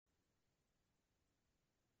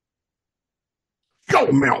Go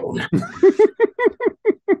Milne.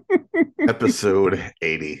 Episode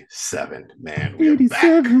 87. Man, we are back.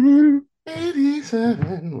 87.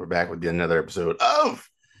 87. We're back with another episode of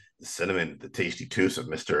the Cinnamon, the Tasty Twos of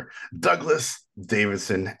Mr. Douglas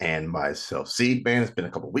Davidson and myself. See, man, it's been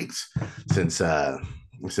a couple weeks since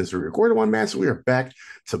we recorded one, man. So we are back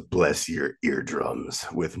to bless your eardrums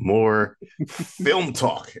with more film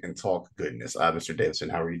talk and talk goodness. Mr. Davidson,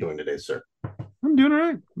 how are you doing today, sir? I'm doing all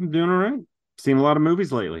right. I'm doing all right. Seen a lot of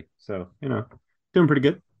movies lately, so doing pretty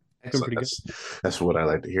good. Doing Excellent. pretty good. That's what I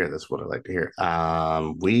like to hear. That's what I like to hear.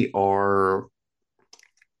 We are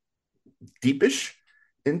deepish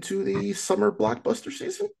into the summer blockbuster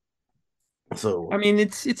season. I So mean,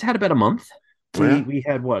 it's had about a month. We yeah, we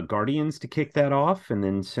had what, Guardians to kick that off, and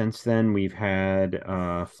then since then we've had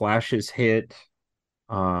Flash's hit.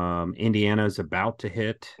 Indiana's about to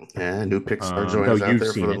hit. yeah, new Pixar Though joints out you've there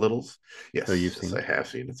for seen the it. littles. Though Yes, you've yes, seen I it. have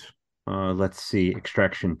seen it. Let's see.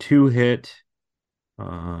 Extraction 2 hit.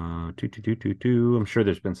 I'm sure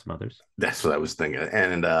there's been some others. That's what I was thinking.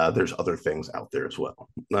 And there's other things out there as well.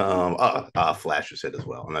 Flash is hit as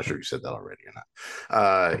well. I'm not sure you said that already or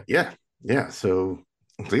not. Yeah, yeah. So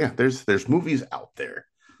yeah, there's movies out there.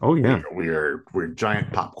 Oh We yeah. are we're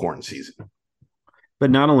giant popcorn season. But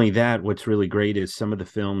not only that, what's really great is some of the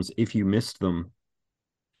films, if you missed them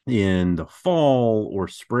in the fall or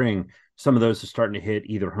spring, some of those are starting to hit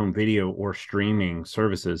either home video or streaming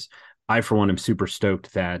services. I, for one, am super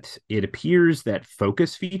stoked that it appears that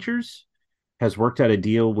Focus Features has worked out a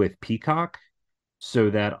deal with Peacock so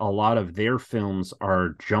that a lot of their films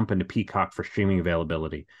are jumping to Peacock for streaming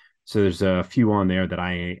availability. So there's a few on there that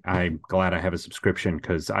I'm glad I have a subscription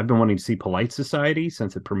because I've been wanting to see Polite Society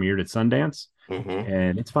since it premiered at Sundance. Mm-hmm.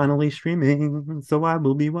 And it's finally streaming, so I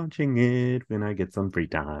will be watching it when I get some free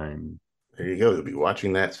time. There you go. You'll be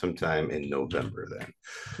watching that sometime in November then.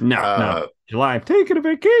 No, Uh, July. I'm taking a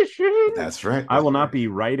vacation. that's right. I That's will not right. be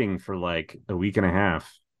writing for like a week and a half.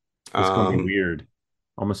 It's going to be Um, weird.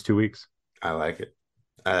 Almost 2 weeks. I like it.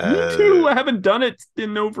 Me Uh, too. I haven't done it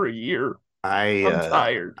in over a year. I I'm uh,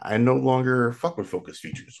 tired. I no longer fuck with focus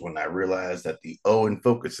features when I realize that the O in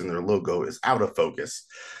focus in their logo is out of focus.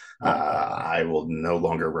 Oh, I will no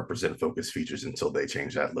longer represent focus features until they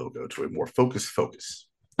change that logo to a more focus.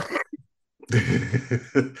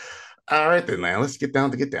 All right, then, man. Let's get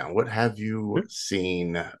down to get down. What have you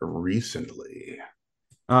seen recently?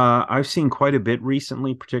 I've seen quite a bit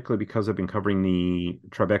recently, particularly because I've been covering the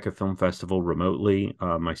Tribeca Film Festival remotely,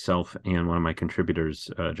 myself and one of my contributors,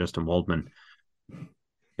 Justin Waldman.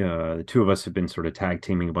 The two of us have been sort of tag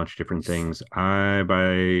teaming a bunch of different things.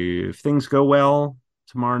 If things go well,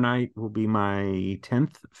 tomorrow night will be my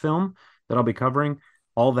 10th film that I'll be covering.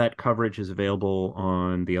 All that coverage is available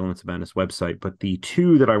on the Elements of Madness website. But the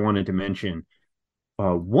two that I wanted to mention,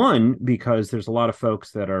 one, because there's a lot of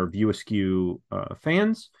folks that are View Askew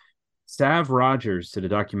fans. Sav Rogers did a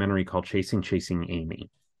documentary called Chasing Amy.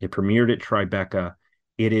 It premiered at Tribeca.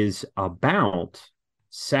 It is about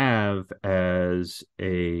Sav as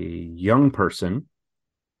a young person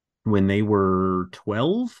when they were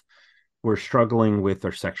 12, were struggling with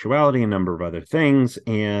their sexuality, a number of other things.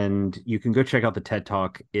 And you can go check out the TED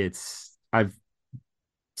Talk. I've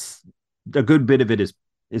a good bit of it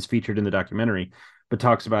is featured in the documentary, but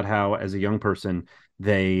talks about how as a young person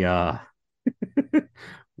they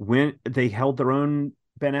when they held their own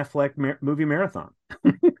Ben Affleck movie marathon.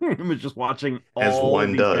 It was just watching As all of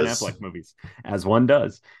one these Ben does. Affleck movies, as one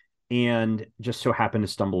does, and just so happened to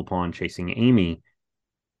stumble upon Chasing Amy,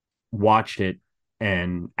 watched it,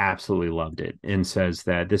 and absolutely loved it, and says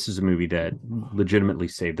that this is a movie that legitimately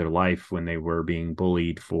saved their life when they were being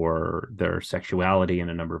bullied for their sexuality and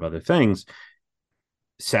a number of other things.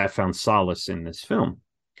 Sat found solace in this film.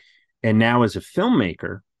 And now, as a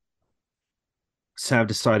filmmaker, Sav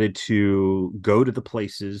decided to go to the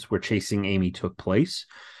places where Chasing Amy took place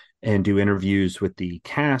and do interviews with the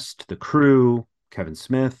cast, the crew, Kevin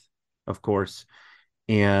Smith, of course,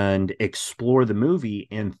 and explore the movie.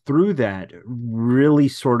 And through that, really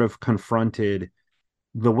sort of confronted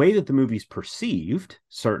the way that the movie's perceived.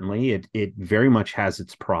 Certainly, it very much has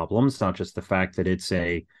its problems, not just the fact that it's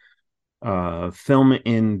a film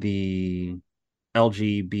in the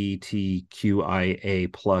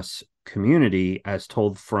LGBTQIA plus community as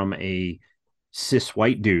told from a cis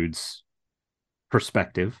white dude's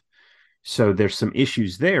perspective. So there's some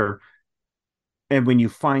issues there. And when you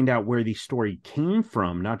find out where the story came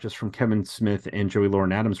from, not just from Kevin Smith and Joey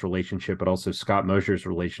Lauren Adams' relationship, but also Scott Mosier's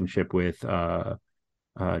relationship with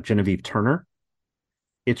Genevieve Turner,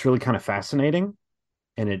 it's really kind of fascinating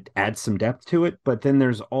and it adds some depth to it. But then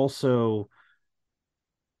there's also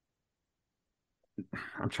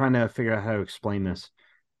I'm trying to figure out how to explain this.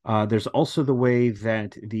 There's also the way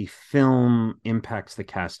that the film impacts the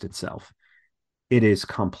cast itself. It is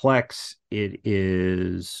complex. It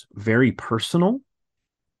is very personal.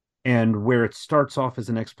 And where it starts off as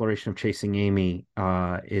an exploration of chasing Amy,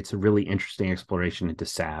 it's a really interesting exploration into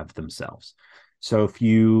Sav themselves. So if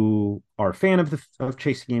you are a fan of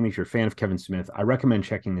Chasing Amy, if you're a fan of Kevin Smith, I recommend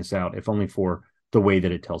checking this out, if only for the way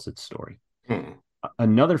that it tells its story. Hmm.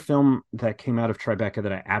 Another film that came out of Tribeca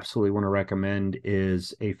that I absolutely want to recommend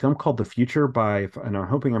is a film called The Future by, and I'm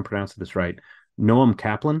hoping I'm pronouncing this right, Noam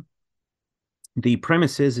Kaplan. The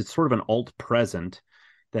premise is it's sort of an alt present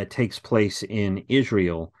that takes place in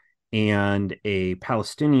Israel, and a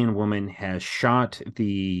Palestinian woman has shot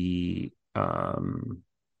the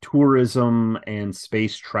tourism and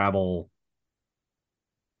space travel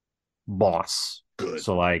boss. Good.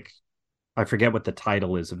 So, like, I forget what the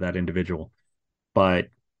title is of that individual, but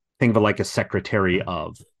think of it like a secretary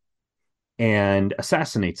of, and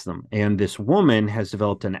assassinates them. And this woman has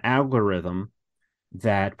developed an algorithm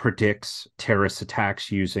that predicts terrorist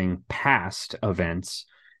attacks using past events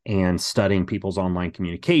and studying people's online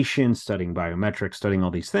communication, studying biometrics, studying all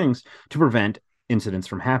these things to prevent incidents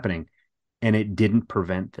from happening. And it didn't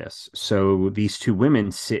prevent this. So these two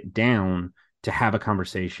women sit down to have a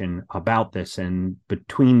conversation about this. And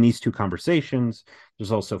between these two conversations,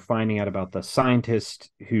 there's also finding out about the scientist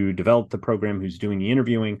who developed the program, who's doing the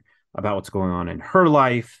interviewing, about what's going on in her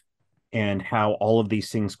life, and how all of these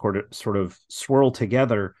things sort of swirl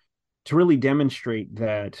together to really demonstrate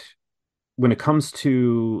that when it comes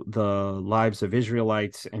to the lives of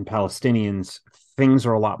Israelites and Palestinians, things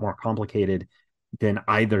are a lot more complicated than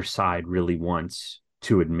either side really wants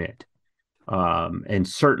to admit. And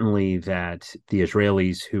certainly that the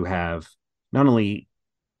Israelis, who have not only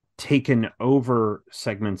taken over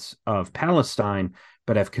segments of Palestine,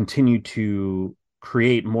 but have continued to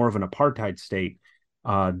create more of an apartheid state,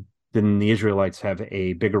 uh, then the Israelites have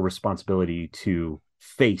a bigger responsibility to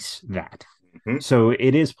face that. Mhm. So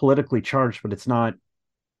it is politically charged, but it's not.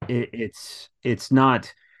 It's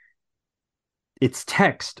not. It's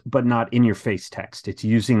text, but not in your face text. It's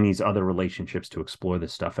using these other relationships to explore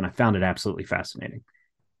this stuff, and I found it absolutely fascinating.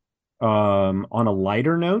 On a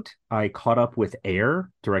lighter note, I caught up with Air,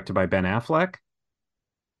 directed by Ben Affleck.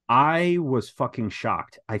 I was fucking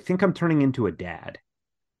shocked. I think I'm turning into a dad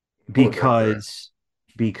What was that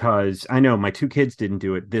for? because I know my two kids didn't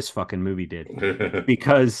do it. This fucking movie did.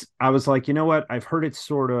 Because I was like, you know what? I've heard it's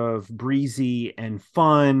sort of breezy and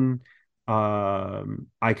fun.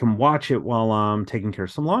 I can watch it while I'm taking care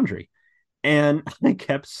of some laundry. And I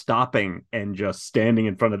kept stopping and just standing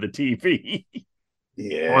in front of the TV,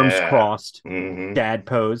 arms Yeah. crossed, Hmm. dad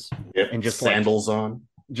pose, and Yep. just like Sandals on.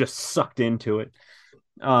 just sucked into it.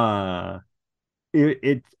 Uh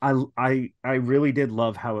I really did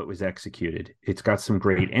love how it was executed. It's got some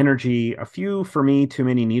great energy, a few for me too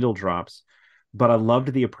many needle drops, but I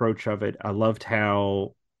loved the approach of it. I loved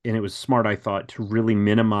how, and it was smart, I thought, to really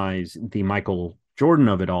minimize the Michael Jordan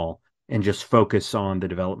of it all and just focus on the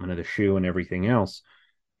development of the shoe and everything else.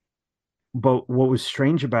 But what was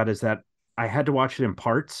strange about it is that I had to watch it in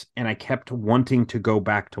parts, and I kept wanting to go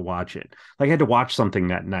back to watch it. Like, I had to watch something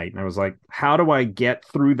that night, and I was like, how do I get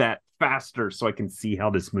through that faster so I can see how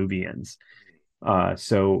this movie ends?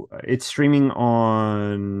 So it's streaming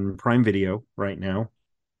on Prime Video right now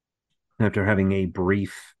after having a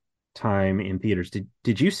brief time in theaters.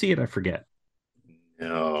 Did you see it? I forget.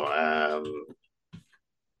 No,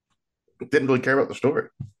 didn't really care about the story.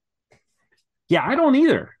 Yeah, I don't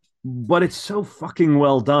either, but it's so fucking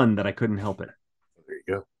well done that I couldn't help it. There you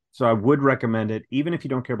go. So I would recommend it, even if you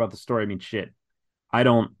don't care about the story. I mean, shit, I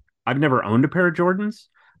don't. I've never owned a pair of Jordans.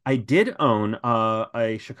 I did own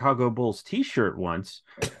a Chicago Bulls T-shirt once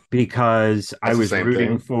because I That's the was same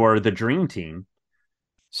rooting thing. for the Dream Team,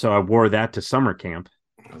 so I wore that to summer camp.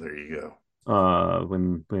 Oh, there you go.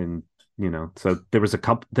 When so there was a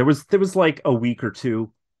couple. There was like a week or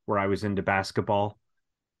two where I was into basketball,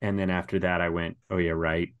 and then after that, I went, oh yeah,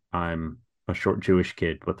 right. I'm a short Jewish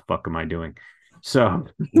kid. What the fuck am I doing? So,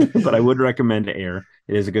 but I would recommend Air.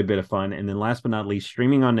 It is a good bit of fun. And then last but not least,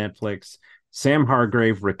 streaming on Netflix, Sam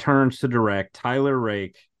Hargrave returns to direct Tyler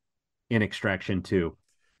Rake in Extraction 2.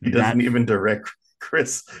 He doesn't That even direct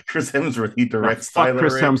Chris Hemsworth. He no, directs fuck Tyler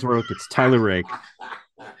Chris Rake. Hemsworth. It's Tyler Rake.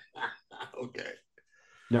 Okay.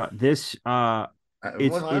 No, this I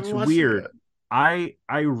it's haven't watched it weird. yet.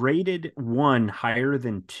 I rated one higher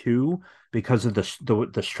than two because of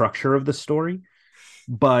the structure of the story,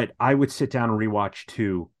 but I would sit down and rewatch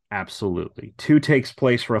two. Absolutely. Two takes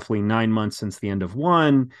place roughly 9 months since the end of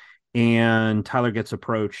one. and Tyler gets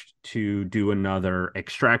approached to do another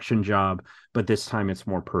extraction job, but this time it's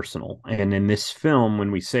more personal. And in this film,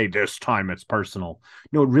 when we say this time it's personal,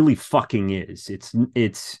 no, it really fucking is.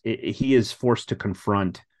 He is forced to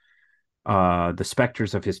confront the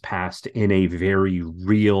specters of his past in a very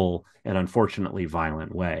real and unfortunately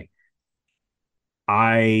violent way.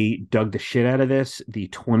 I dug the shit out of this. The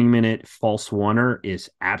 20-minute false oneer is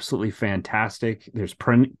absolutely fantastic. There's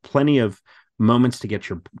plenty of moments to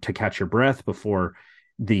catch your breath before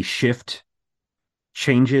the shift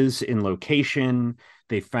changes in location.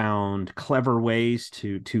 They found clever ways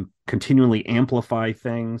to continually amplify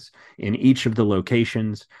things in each of the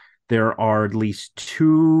locations. There are at least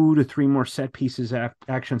 2 to 3 more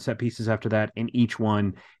action set pieces after that, and each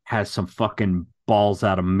one has some fucking balls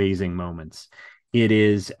out amazing moments. It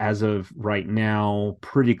is, as of right now,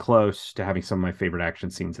 pretty close to having some of my favorite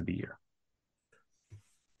action scenes of the year.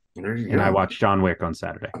 There you And I go. watched John Wick on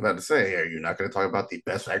Saturday. I'm about to say, are you not going to talk about the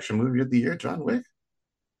best action movie of the year, John Wick?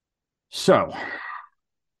 So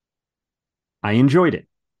I enjoyed it.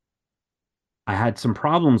 I had some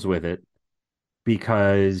problems with it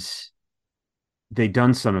because they've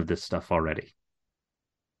done some of this stuff already.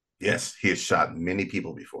 Yes, he has shot many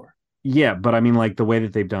people before. Yeah, but I mean, like the way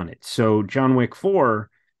that they've done it. So, John Wick 4,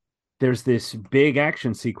 there's this big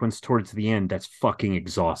action sequence towards the end that's fucking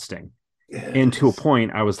exhausting. And to a Yes.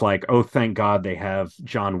 point, I was like, oh, thank God they have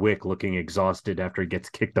John Wick looking exhausted after he gets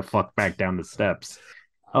kicked the fuck back down the steps.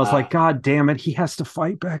 I was Uh, like, God damn it, he has to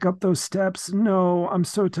fight back up those steps. No, I'm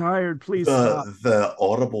so tired. Please stop. the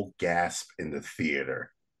audible gasp in the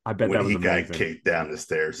theater I bet when that was he got amazing. kicked down the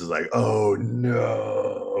stairs is like, oh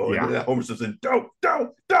no. And Yeah. then Homer Simpson, don't.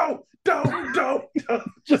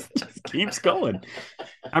 Just keeps going.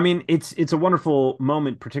 I mean, it's a wonderful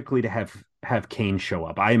moment, particularly to have Kane show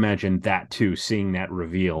up. I imagine that too, seeing that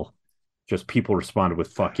reveal. Just people responded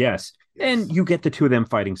with fuck yes. And Yes. you get the two of them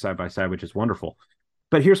fighting side by side, which is wonderful.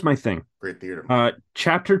 But here's my thing. Great theater moment.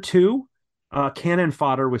 Chapter 2, cannon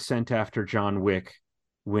fodder was sent after John Wick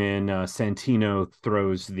when Santino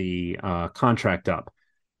throws the contract up.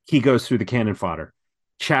 He goes through the cannon fodder.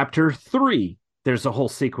 Chapter 3, there's a whole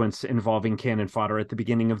sequence involving cannon fodder at the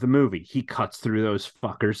beginning of the movie. He cuts through those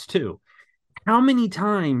fuckers too. How many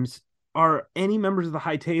times are any members of the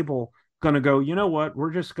high table going to go, you know what,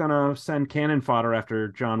 we're just going to send cannon fodder after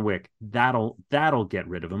John Wick? That'll get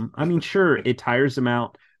rid of him. I mean, sure, it tires him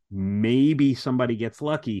out. Maybe somebody gets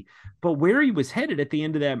lucky, but where he was headed at the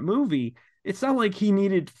end of that movie, it's not like he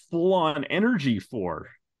needed full on energy for.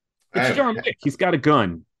 It's I, John Wick. He's got a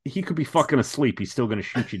gun. He could be fucking asleep. He's still going to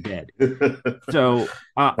shoot you dead. So if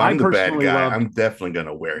I I'm the bad personally guy, loved. I'm definitely going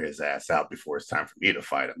to wear his ass out before it's time for me to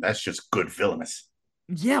fight him. That's just good villainous.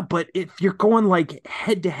 Yeah, but if you're going like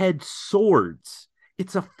head to head swords,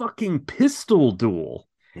 it's a fucking pistol duel.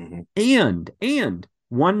 Mm-hmm. And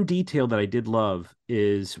one detail that I did love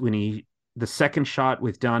is when the second shot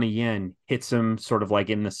with Donnie Yen hits him sort of like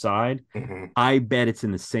in the side. Mm-hmm. I bet it's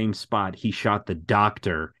in the same spot he shot the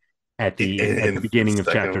doctor at the In beginning of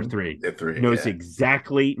chapter second, 3. three, Knows yeah.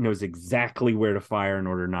 exactly where to fire in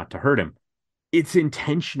order not to hurt him. It's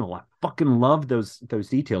intentional. I fucking love those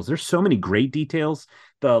details. There's so many great details.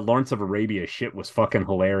 The Lawrence of Arabia shit was fucking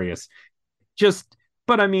hilarious. Just,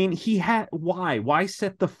 but I mean, he had why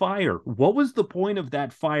set the fire? What was the point of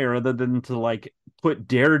that fire other than to like put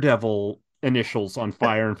Daredevil initials on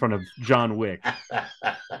fire in front of John Wick?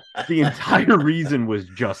 The entire reason was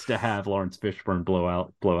just to have Lawrence Fishburne blow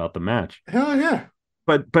out the match. Hell yeah.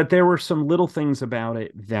 But there were some little things about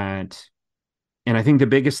it that, and I think the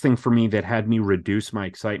biggest thing for me that had me reduce my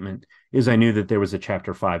excitement is I knew that there was a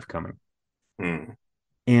chapter 5 coming. Mm.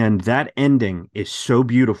 And that ending is so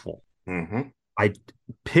beautiful. Mm-hmm. I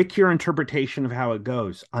pick your interpretation of how it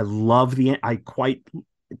goes. I love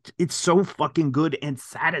it's so fucking good and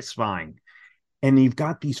satisfying. And you've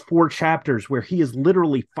got these 4 chapters where he is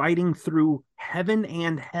literally fighting through heaven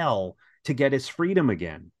and hell to get his freedom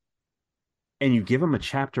again. And you give him a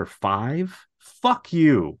chapter 5? Fuck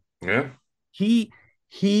you. Yeah. He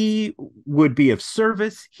would be of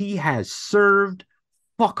service. He has served.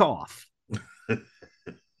 Fuck off.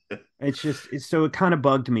 So it kind of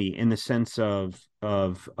bugged me in the sense of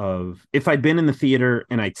if I'd been in the theater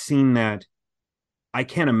and I'd seen that, I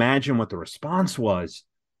can't imagine what the response was.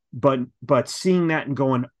 But seeing that and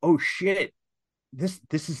going, oh shit, this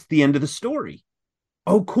is the end of the story.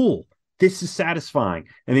 Oh cool, this is satisfying.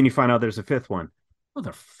 And then you find out there's a 5th one.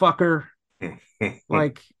 Motherfucker,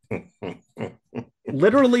 like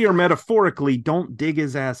literally or metaphorically, don't dig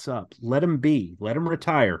his ass up. Let him be. Let him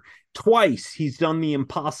retire. Twice he's done the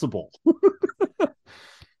impossible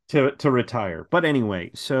to retire. But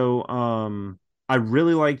anyway, so I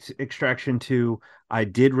really liked Extraction 2. I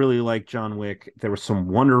did really like John Wick. There was some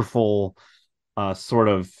wonderful sort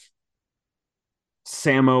of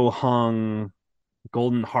Sammo Hung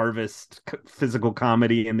Golden Harvest physical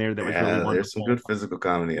comedy in there that was really Yeah, there's some wonderful. good physical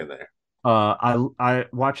comedy in there. I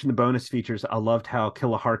watching the bonus features. I loved how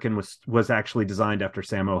Killa Harkin was actually designed after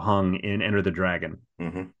Sammo Hung in Enter the Dragon,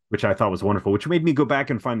 Hmm. which I thought was wonderful. Which made me go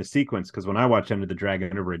back and find the sequence because when I watched Enter the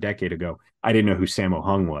Dragon over a decade ago, I didn't know who Sammo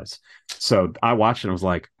Hung was. So I watched it and was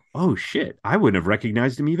like, "Oh shit, I wouldn't have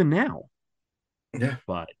recognized him even now." Yeah.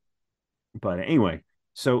 But anyway,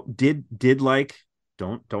 so did like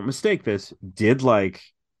don't mistake this. Did like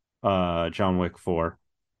John Wick 4.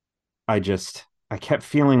 I kept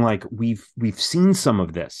feeling like we've seen some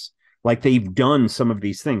of this. Like they've done some of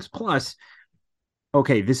these things. Plus,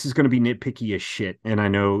 okay, this is going to be nitpicky as shit, and I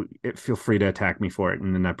know feel free to attack me for it,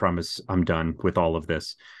 and then I promise I'm done with all of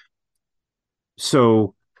this.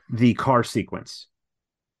 So the car sequence.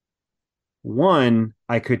 One,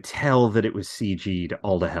 I could tell that it was CG'd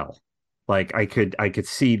all to hell. Like I could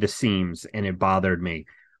see the seams and it bothered me.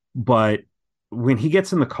 But when he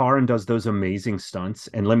gets in the car and does those amazing stunts,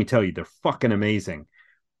 and let me tell you, they're fucking amazing.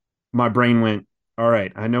 My brain went, all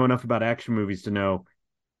right, I know enough about action movies to know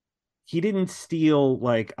he didn't steal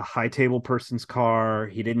like a high table person's car.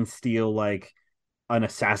 He didn't steal like an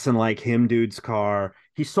assassin like him dude's car.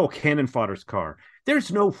 He stole Cannon Fodder's car.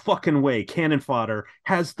 There's no fucking way Cannon Fodder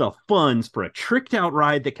has the funds for a tricked out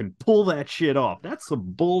ride that can pull that shit off. That's some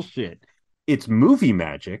bullshit. It's movie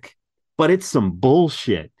magic, but it's some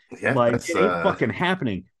bullshit. Yeah, Like that's it ain't fucking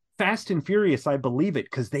happening. Fast and Furious, I believe it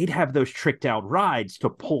because they'd have those tricked out rides to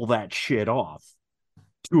pull that shit off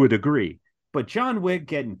to a degree. But John Wick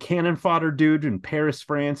getting cannon fodder dude in Paris,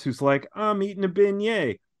 France, who's like, I'm eating a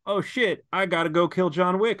beignet. Oh shit, I gotta go kill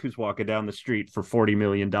John Wick, who's walking down the street for $40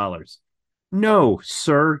 million. No,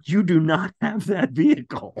 sir, you do not have that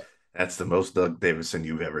vehicle. that's the most Doug Davidson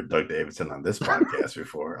you've ever Doug Davidson on this podcast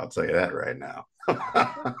before. I'll tell you that right now.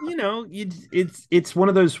 You know, it's one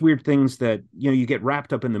of those weird things that you get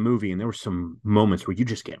wrapped up in the movie, and there were some moments where you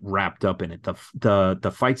just get wrapped up in it.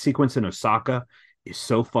 The fight sequence in Osaka is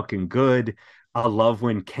so fucking good. I love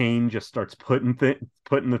when Kane just starts putting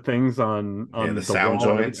the things on Yeah, the the sound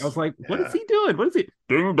wall and everything. I was joints. like, what is Yeah. he doing? What is he?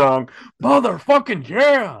 Ding dong, motherfucking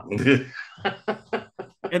yeah!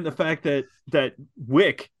 And the fact that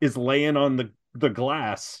Wick is laying on the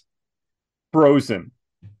glass, frozen.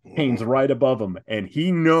 Kane's right above him, and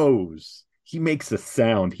he knows he makes a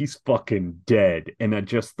sound. He's fucking dead. And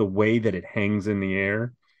just the way that it hangs in the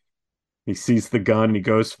air, he sees the gun and he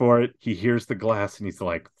goes for it. He hears the glass and he's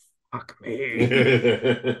like, fuck me.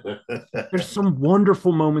 There's some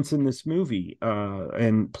wonderful moments in this movie,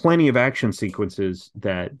 and plenty of action sequences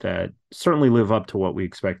that certainly live up to what we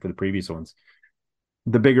expect for the previous ones.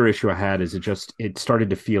 The bigger issue I had is it started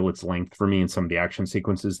to feel its length for me in some of the action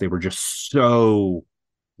sequences. They were just so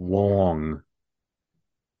long,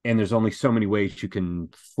 and there's only so many ways you can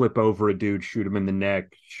flip over a dude, shoot him in the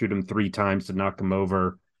neck, shoot him 3 times to knock him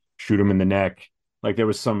over, shoot him in the neck. Like there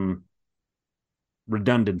was some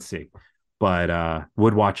redundancy, but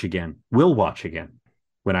would watch again. Will watch again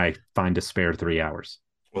when I find a spare 3 hours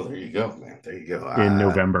Well, there you go, man. There you go. in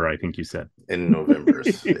November. I think you said. In November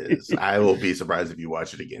is I will be surprised if you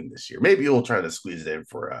watch it again this year. Maybe you'll try to squeeze it in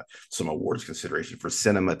for some awards consideration for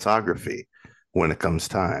cinematography when it comes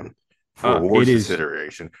time for It awards is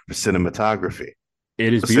consideration for cinematography.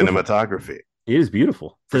 it is For beautiful. cinematography. It is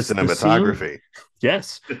beautiful. For The scene, cinematography.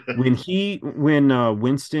 yes. When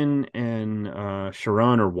Winston and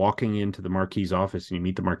Sharon are walking into the Marquis's office and you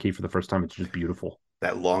meet the Marquis for the first time, it's just beautiful.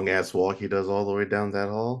 That long ass walk he does all the way down that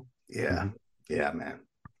hall. Yeah. Mhm. Yeah, man.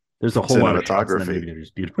 There's a whole lot of shots in that movie Cinematography. that are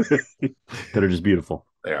just beautiful. That are just beautiful.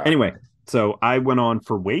 They are. Anyway, so I went on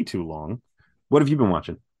for way too long. What have you been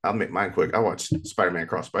watching? I'll make mine quick. I watched Spider-Man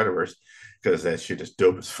Across Spider-Verse because that shit is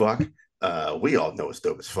dope as fuck. We all know it's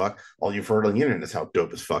dope as fuck. All you've heard on the internet is how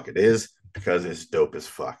dope as fuck it is because it's dope as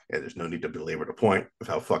fuck. And there's no need to belabor the point of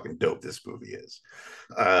how fucking dope this movie is.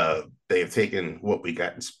 They have taken what we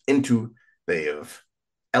got into, they have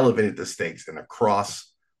elevated the stakes and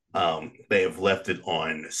across. They have left it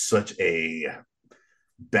on such a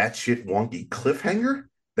batshit wonky cliffhanger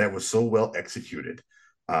that was so well executed.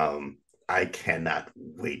 I cannot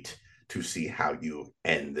wait to see how you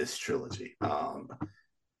end this trilogy,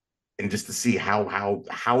 and just to see how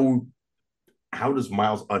does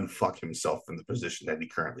Miles unfuck himself from the position that he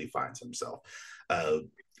currently finds himself. Uh,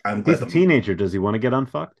 I'm glad He's a teenager. Does he want to get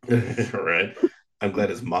unfucked? right. I'm glad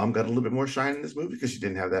his mom got a little bit more shine in this movie because she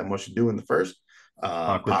didn't have that much to do in the first.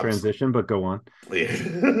 Awkward Pops, transition, but go on.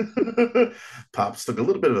 yeah. Pops took a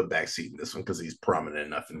little bit of a backseat in this one because he's prominent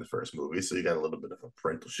enough in the first movie, so you got a little bit of a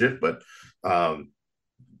parental shift. But um,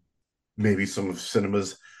 maybe some of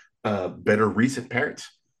cinema's better recent parents,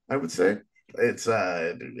 I would say. It's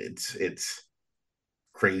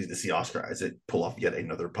crazy to see Oscar Isaac pull off yet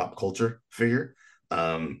another pop culture figure.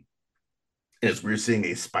 Um, and it's weird seeing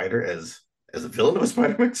a spider as a villain of a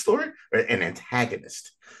Spider-Man story, right? An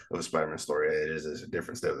antagonist of a Spider-Man story. There's a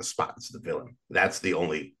difference there. The Spot is the villain. That's the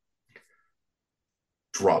only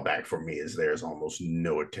drawback for me is there's almost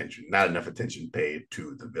no attention, not enough attention paid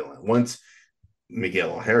to the villain. Once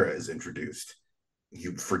Miguel O'Hara is introduced,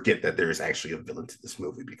 you forget that there's actually a villain to this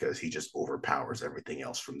movie because he just overpowers everything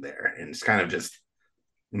else from there. And it's kind of just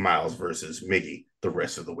Miles versus Miggy the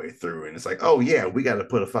rest of the way through. And it's like, oh yeah, we got to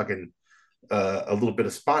put a fucking a little bit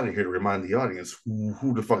of spot in here to remind the audience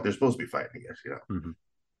who the fuck they're supposed to be fighting against, you know. Mm-hmm.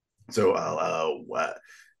 So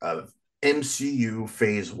MCU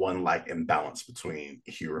phase one like imbalance between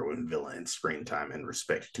hero and villain, screen time and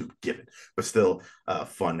respect to given, but still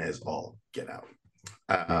fun as all get out.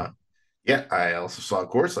 Yeah. Yeah, I also saw, of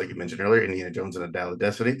course, like you mentioned earlier, Indiana Jones and the Dial of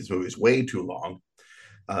Destiny. This movie is way too long,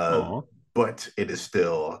 uh, Oh. but it is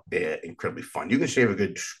still incredibly fun. You can shave a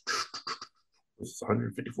good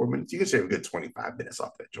 154 minutes. You can shave a good 25 minutes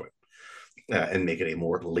off that joint and make it a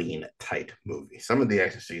more lean, tight movie. Some of the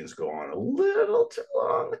action scenes go on a little too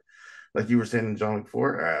long, like you were saying in John Wick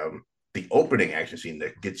 4. The opening action scene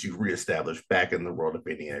that gets you reestablished back in the world of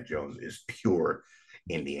Indiana Jones is pure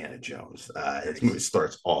Indiana Jones. This movie Nice.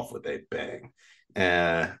 starts off with a bang.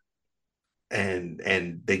 Uh,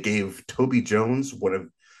 and they gave Toby Jones one of,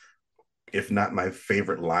 if not my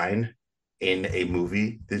favorite line in a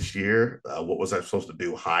movie this year. What was I supposed to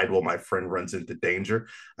do? Hide while my friend runs into danger.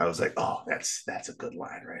 I was like, oh, that's a good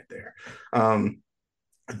line right there.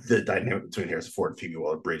 The dynamic between Harrison Ford and Phoebe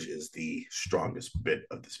Waller-Bridge is the strongest bit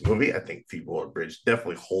of this movie. I think Phoebe Waller-Bridge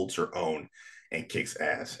definitely holds her own and kicks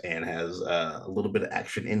ass and has a little bit of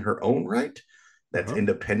action in her own right. That's Uh-huh.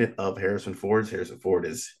 independent of Harrison Ford's. Harrison Ford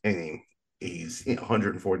is, I mean, he's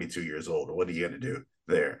 142 years old. What are you going to do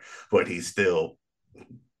there? But he still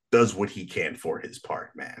does what he can for his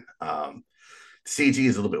part, man. CG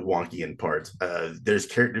is a little bit wonky in parts. There's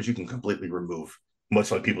characters you can completely remove,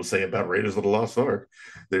 much like people say about Raiders of the Lost Ark.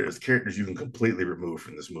 There's characters you can completely remove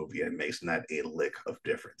from this movie and it makes not a lick of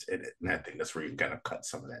difference in it. And I think that's where you can kind of cut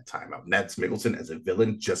some of that time out. Mads Mikkelsen as a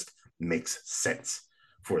villain just makes sense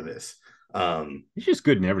for this. He's just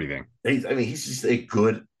good in everything. He's just a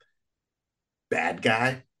good bad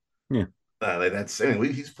guy. Yeah.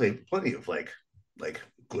 He's played plenty of like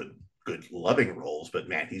good loving roles, but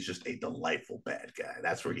man, he's just a delightful bad guy.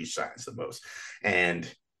 That's where he shines the most. And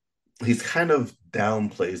he's kind of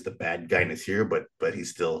downplays the bad guyness here, but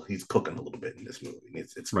he's cooking a little bit in this movie.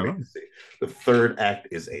 It's Right great to on. see. The third act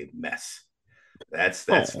is a mess. That's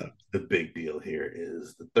Oh. the big deal here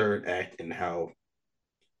is the third act and how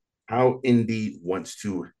Indy wants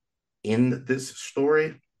to end this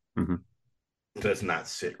story Mm-hmm. does not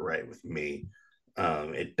sit right with me.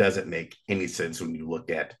 It doesn't make any sense when you look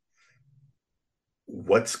at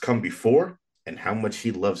what's come before and how much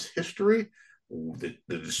he loves history. The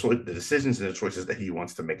decisions and the choices that he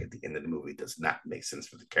wants to make at the end of the movie does not make sense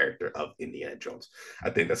for the character of Indiana Jones. I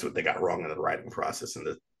think that's what they got wrong in the writing process and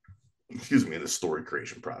the story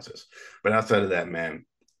creation process. But outside of that, man,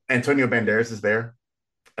 Antonio Banderas is there.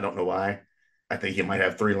 I don't know why. I think he might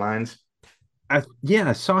have 3 lines. I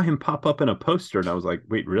saw him pop up in a poster and I was like,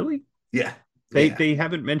 wait, really? Yeah, They yeah. they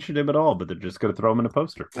haven't mentioned him at all, but they're just gonna throw him in a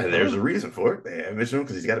poster. And there's Oh. a reason for it. They mentioned him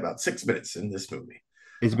because he's got about 6 minutes in this movie.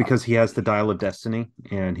 Is it because he has the dial of destiny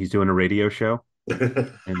and he's doing a radio show?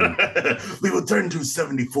 And We will turn to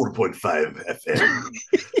 74.5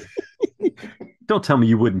 FM. don't tell me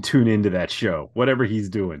you wouldn't tune into that show, whatever he's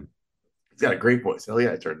doing. He's got a great voice. Hell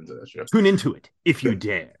yeah, I turned into that show. Tune into it if you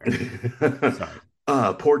dare. Sorry.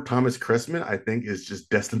 Poor Thomas Cressman, I think, is just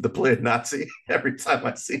destined to play a Nazi every time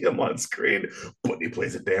I see him on screen, but he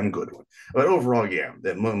plays a damn good one. But overall, yeah,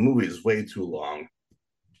 that movie is way too long,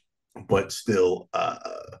 but still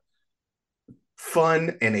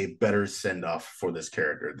fun and a better send off for this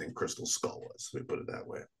character than Crystal Skull was. Let me put it that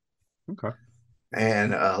way. Okay.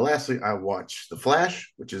 And lastly, I watched The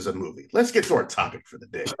Flash, which is a movie. Let's get to our topic for the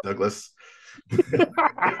day, Douglas.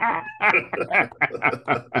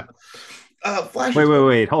 Flash Wait, is wait, okay.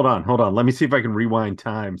 wait. Hold on. Let me see if I can rewind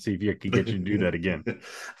time, see if I can get you to do that again.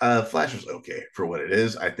 Flash is okay for what it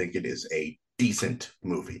is. I think it is a decent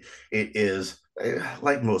movie. It is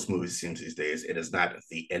like most movies seems these days, it is not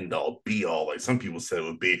the end all be all like some people said it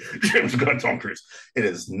would be. James Gunn, Tom Cruise. It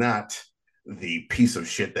is not the piece of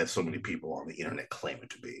shit that so many people on the internet claim it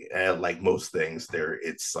to be. And like most things, there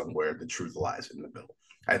it's somewhere the truth lies in the middle.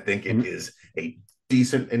 I think it And is a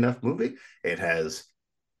decent enough movie. It has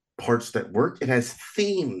parts that work. It has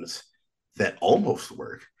themes that almost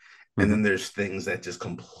work, and then mhm, there's things that just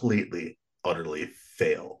completely, utterly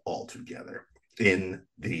fail altogether in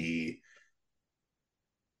the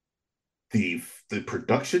the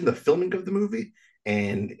production, the filming of the movie,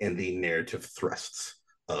 and in the narrative thrusts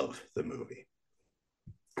of the movie.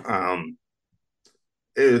 Um,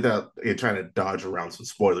 without trying to dodge around some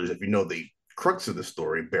spoilers, if you know the crux of the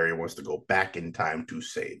story, Barry wants to go back in time to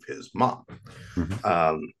save his mom. mhm.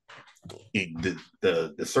 Um,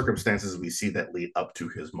 the circumstances we see that lead up to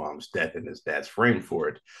his mom's death and his dad's frame for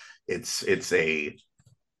it, it's a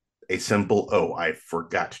simple, oh, I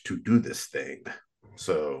forgot to do this thing.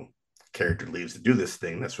 So character leaves to do this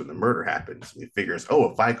thing. That's when the murder happens. He figures,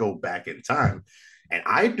 oh, if I go back in time and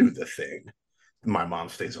I do the thing, my mom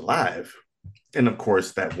stays alive. And of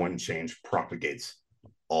course, that one change propagates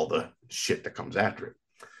all the shit that comes after it.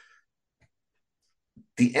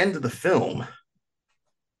 The end of the film,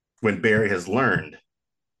 when Barry has learned,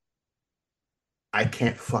 I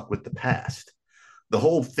can't fuck with the past. The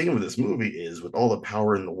whole theme of this movie is with all the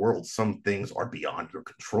power in the world, some things are beyond your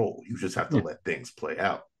control. You just have to Yeah, let things play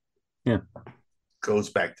out. yeah. Goes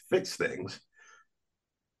back to fix things,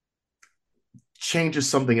 changes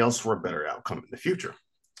something else for a better outcome in the future.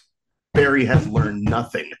 Barry has learned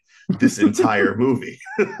nothing this entire movie.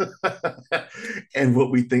 And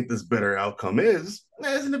what we think this better outcome is,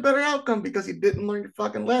 isn't a better outcome because he didn't learn the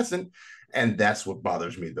fucking lesson. And that's what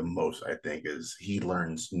bothers me the most, I think, is he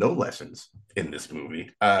learns no lessons in this movie.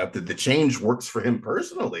 The change works for him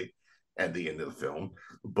personally at the end of the film,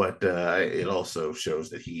 but it also shows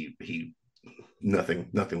that he nothing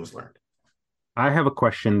was learned. I have a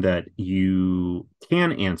question that you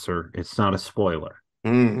can answer. It's not a spoiler.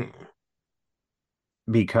 Mm.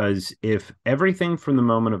 Because if everything from the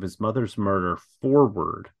moment of his mother's murder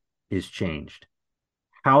forward is changed,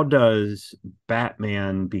 how does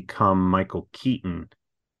Batman become Michael Keaton,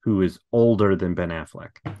 who is older than Ben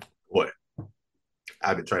Affleck? Boy,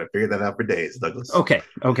 I've been trying to figure that out for days, Douglas. Okay,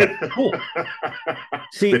 okay, cool.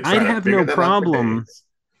 See, Been trying to figure that out for days.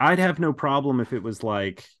 I'd have no problem if it was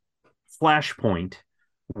like Flashpoint,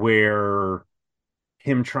 where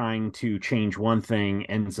him trying to change one thing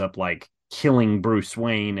ends up like killing Bruce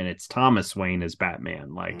Wayne and it's Thomas Wayne as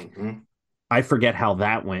Batman. Like, Mm-hmm. I forget how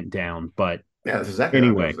that went down, but Yeah, that's exactly how it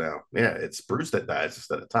goes anyway, down. Yeah, it's Bruce that dies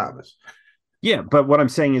instead of Thomas. yeah. But what I'm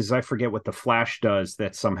saying is, I forget what the Flash does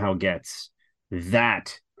that somehow gets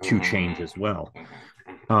that to change as well.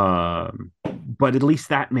 But at least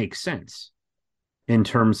that makes sense in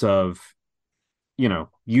terms of,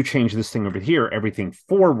 you change this thing over here, everything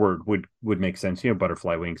forward would make sense.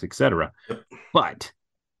 Butterfly wings, etc. But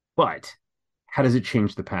but how does it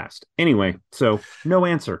change the past anyway? So no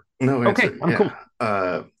answer. No Okay, answer. I'm Yeah. cool.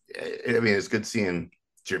 I mean, it's good seeing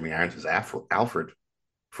Jeremy Irons as Alfred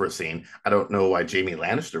for a scene. I don't know why Jamie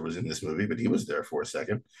Lannister was in this movie, but he was there for a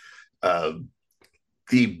second. Uh,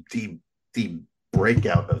 the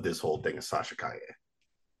breakout of this whole thing is Sasha Kaye.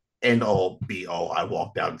 End all be all. I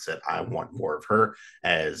walked out and said, I want more of her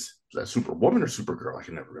as that Superwoman or Supergirl. I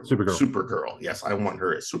can never remember. Supergirl, Supergirl. Yes, I want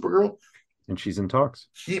her as Supergirl. and she's in talks.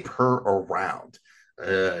 Keep her around.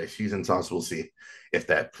 She's in talks. We'll see if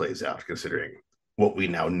that plays out, considering what we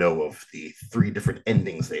now know of the three different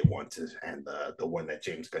endings they wanted, and the one that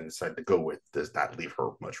James Gunn decided to go with does not leave her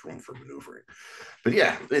much room for maneuvering. But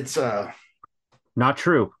yeah, it's Not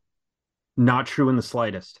true. Not true in the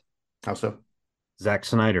slightest. how so? Zack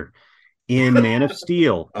Snyder in Man of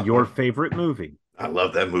Steel, your Uh-huh. favorite movie. I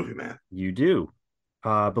love that movie, man. You do.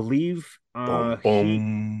 Believe Boom, he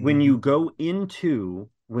when boom. you go into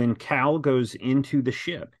when Cal goes into the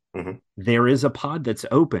ship, Mm-hmm. there is a pod that's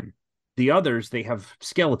open. The others, they have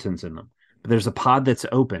skeletons in them, but there's a pod that's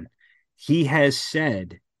open. He has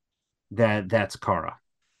said that that's Kara.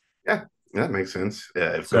 Yeah, that makes sense. If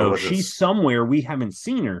that So wasn't, she's somewhere we haven't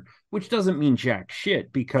seen her, which doesn't mean jack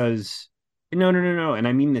shit because no, no, no, no. And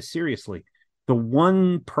I mean this seriously. The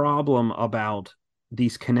one problem about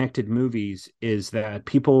these connected movies is that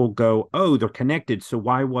people go, oh, they're connected. So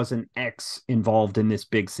why wasn't X involved in this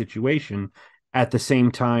big situation? At the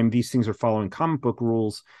same time, these things are following comic book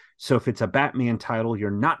rules. So if it's a Batman title,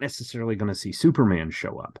 you're not necessarily going to see Superman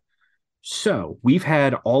show up. So we've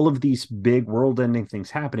had all of these big world ending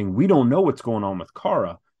things happening. We don't know what's going on with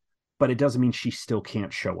Kara, but it doesn't mean she still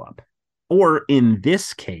can't show up. Or in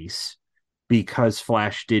this case, because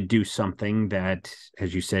Flash did do something that,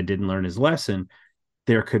 as you said, didn't learn his lesson,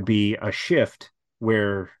 there could be a shift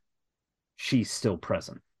where she's still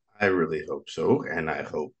present. I really hope so, and I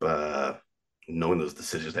hope, knowing those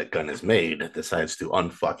decisions that Gunn has made, decides to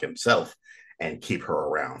unfuck himself and keep her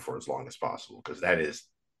around for as long as possible, because that is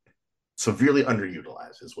severely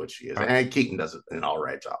underutilized, is what she is. And Keaton does an all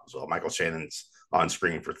right job as well. Michael Shannon's on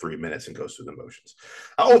screen for 3 minutes and goes through the motions.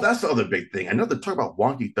 Oh, that's the other big thing. Another talk about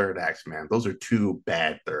wonky third acts, man. Those are two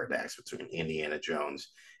bad third acts between Indiana Jones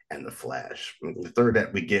and the Flash. The third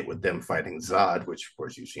act we get with them fighting Zod, which of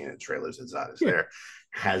course you've seen in trailers that Zod is there,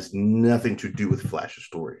 has nothing to do with Flash's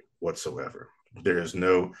story whatsoever. There is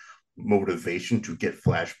no motivation to get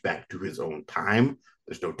Flash back to his own time.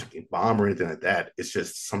 There's no ticking bomb or anything like that. It's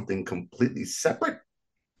just something completely separate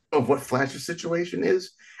of what Flash's situation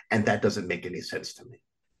is, and that doesn't make any sense to me.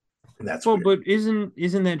 And that's Well, weird. but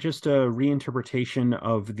isn't that just a reinterpretation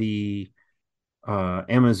of the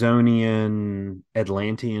Amazonian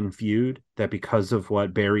Atlantean feud, that because of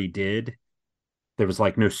what Barry did, there was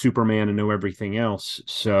like no Superman and no everything else.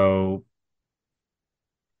 So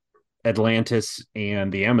Atlantis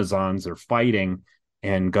and the Amazons are fighting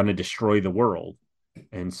and going to destroy the world.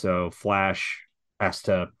 And so Flash has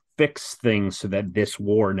to fix things so that this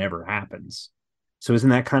war never happens. So isn't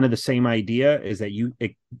that kind of the same idea? Is that you,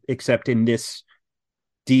 except in this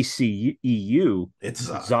DCEU, It's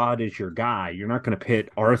Zod is your guy. You're not going to pit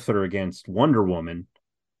Arthur against Wonder Woman.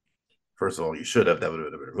 First of all, you should have. That would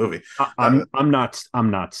have been a better movie.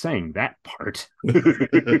 I'm not saying that part.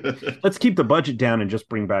 Let's keep the budget down and just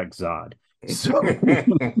bring back Zod. So,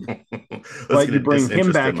 but you bring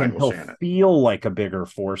him back and he'll feel like a bigger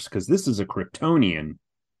force because this is a Kryptonian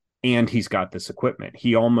and he's got this equipment.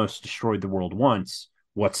 He almost destroyed the world once.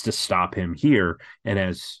 What's to stop him here? And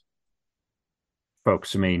as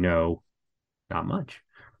folks may know, not much.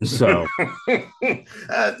 So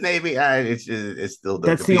maybe it's still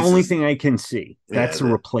that's the only thing I can see. That's a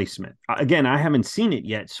replacement. Again, I haven't seen it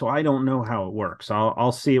yet, so I don't know how it works.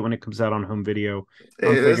 I'll see it when it comes out on home video.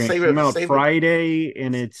 I'm figuring it came out Friday,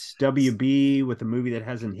 and it's WB with a movie that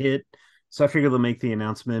hasn't hit. So I figure they'll make the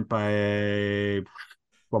announcement by a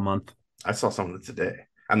month. I saw something today.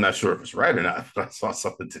 I'm not sure if it's right or not, but I saw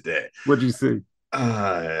something today. What'd you see?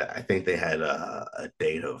 I think they had a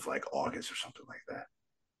date of like August or something like that.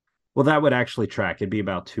 Well, that would actually track. It'd be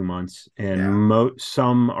about 2 months, and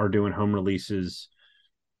some are doing home releases.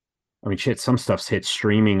 I mean, shit, some stuff's hit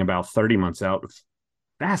streaming about 30 months out.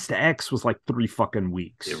 Fast X was like 3 fucking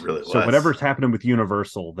weeks. It really was. So whatever's happening with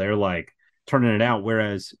Universal, they're like turning it out.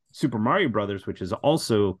 Whereas Super Mario Brothers, which is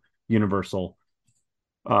also Universal,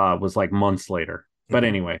 was like months later. But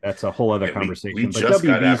anyway, that's a whole other conversation. But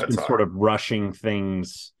WB's been sort of rushing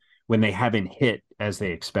things when they haven't hit as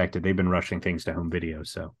they expected. They've been rushing things to home video.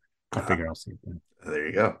 So I figure I'll see it then. There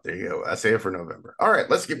you go. There you go. I say it for November. All right,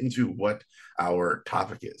 let's get into what our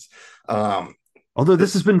topic is. Although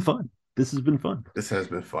this has been fun. This has been fun. This has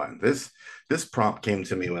been fun. This prompt came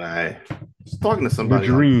to me when I was talking to somebody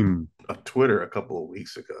on Twitter a couple of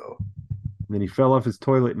weeks ago. And then he fell off his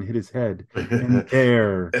toilet and hit his head. And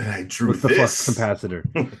there and I drew was the flux capacitor.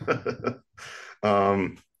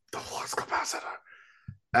 The flux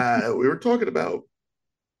capacitor. We were talking about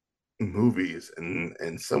movies,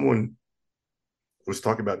 and someone was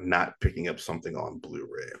talking about not picking up something on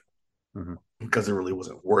Blu-ray because it really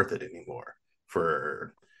wasn't worth it anymore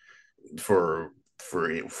for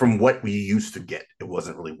from what we used to get. It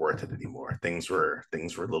wasn't really worth it anymore. Things were a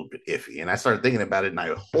little bit iffy, and I started thinking about it, and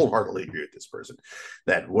I wholeheartedly agree with this person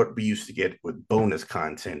that what we used to get with bonus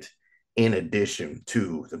content in addition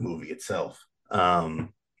to the movie itself,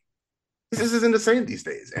 this isn't the same these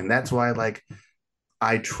days, and that's why like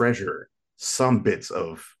I treasure some bits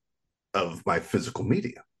of my physical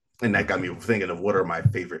media. And that got me thinking of what are my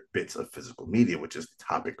favorite bits of physical media, which is the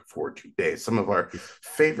topic for today. Some of our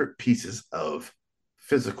favorite pieces of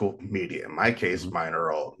physical media. In my case, mine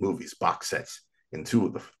are all movies, box sets, in two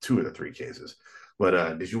of the three cases.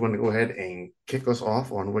 But did you want to go ahead and kick us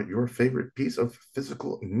off on what your favorite piece of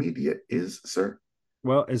physical media is, sir?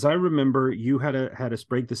 Well, as I remember, you had us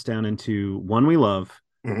break this down into one we love,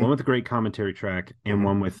 one with a great commentary track, and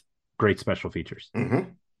one with great special features.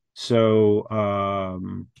 So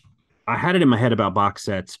I had it in my head about box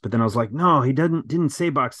sets, but then I was like, no, he didn't say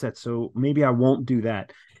box sets, so maybe I won't do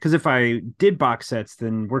that. Because if I did box sets,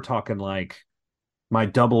 then we're talking like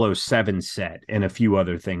my 007 set and a few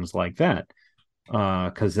other things like that.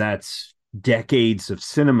 Because that's decades of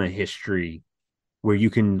cinema history where you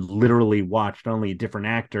can literally watch not only a different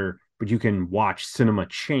actor, but you can watch cinema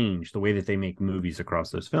change the way that they make movies across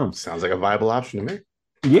those films. Sounds like a viable option to me.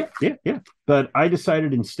 Yeah, yeah, yeah. But I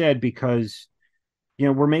decided instead because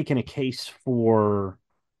we're making a case for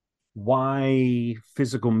why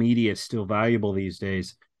physical media is still valuable these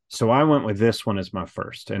days. So I went with this one as my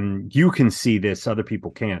first, and you can see this; other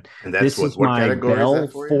people can't. And that's This what is what my category is that Bell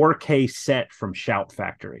for you? 4K set from Shout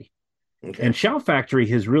Factory. And Okay. Shout Factory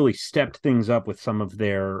has really stepped things up with some of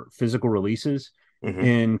their physical releases. Hmm.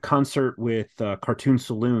 In concert with Cartoon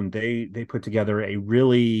Saloon, they put together a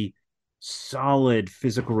really solid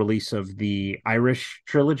physical release of the Irish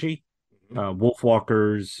trilogy,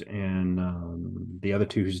 Wolfwalkers, and the other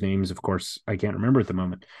two whose names, of course, I can't remember at the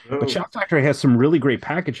moment. But Oh, Shout Factory has some really great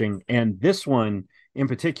packaging, and this one in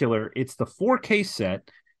particular, it's the 4K set.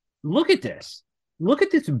 Look at this. Look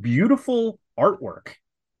at this beautiful artwork,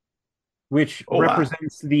 which oh wow.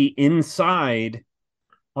 represents the inside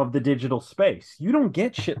of the digital space. You don't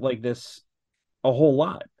get shit like this a whole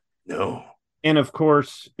lot. No, And of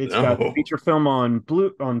course, it's got no. feature film on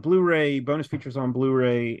Blu-ray, bonus features on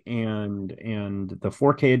Blu-ray, and the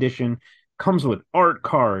 4K edition comes with art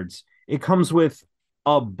cards. It comes with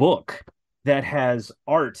a book that has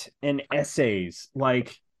art and essays.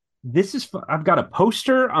 Like this is I've got a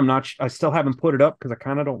poster. I still haven't put it up because I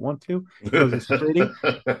kind of don't want to because it's pretty.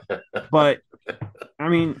 But I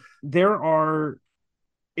mean,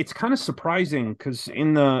 it's kind of surprising because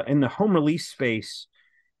in the home release space,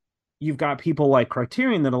 you've got people like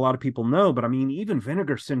Criterion that a lot of people know, but I mean, even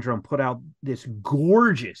Vinegar Syndrome put out this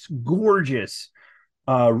gorgeous, gorgeous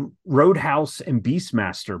Roadhouse and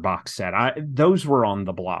Beastmaster box set. Those were on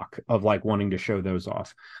the block of like wanting to show those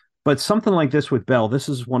off. But something like this with Bell, this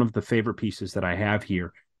is one of the favorite pieces that I have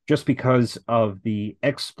here, just because of the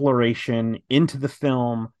exploration into the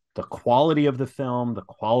film, the quality of the film, the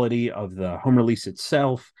quality of the home release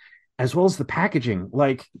itself, as well as the packaging.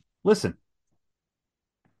 Like, listen,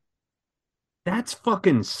 that's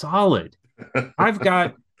fucking solid. I've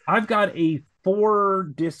got I've got a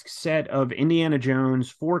 4 disc set of Indiana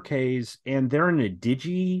Jones 4Ks, and they're in a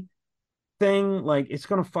digi thing. Like it's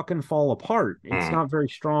gonna fucking fall apart. It's Hmm. not very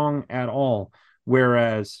strong at all.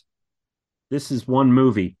 Whereas this is one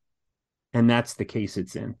movie, and that's the case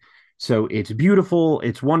it's in. So it's beautiful,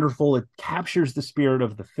 it's wonderful, it captures the spirit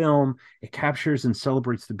of the film, it captures and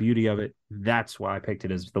celebrates the beauty of it. That's why I picked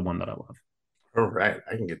it as the one that I love. All right,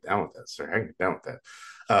 I can get down with that, sir. I can get down with that.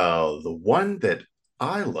 The one that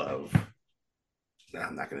I love,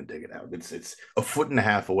 I'm not going to dig it out. It's a foot and a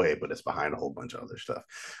half away, but it's behind a whole bunch of other stuff.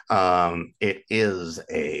 It is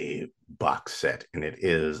a box set, and it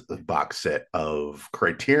is a box set of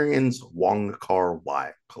Criterion's Wong Kar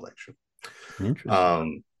Wai collection. Interesting.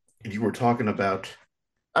 Um, you were talking about.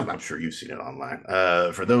 I'm sure you've seen it online.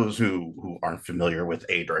 For those who aren't familiar with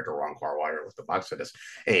a director, Wong Kar Wai, or with the box set, is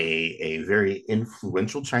a very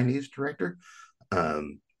influential Chinese director.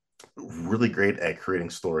 Um, really great at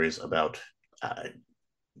creating stories about uh,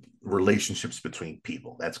 relationships between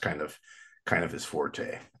people. That's kind of his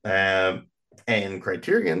forte. And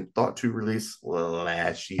Criterion thought to release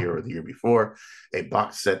last year or the year before a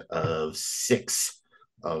box set of 6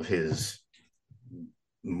 of his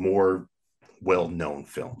more well-known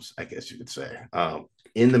films, I guess you could say.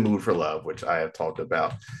 In the Mood for Love, which I have talked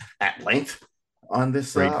about at length on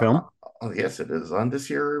this. Great film. Yes, it is on this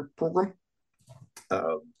year program.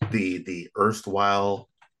 Uh, the erstwhile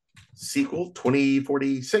sequel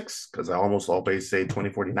 2046, because I almost always say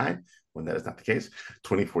 2049 when that is not the case,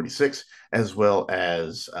 2046, as well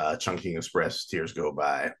as Chungking Express, Tears Go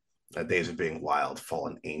By, Days of Being Wild,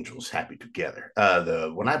 Fallen Angels, Happy Together.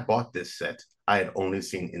 The When I bought this set, I had only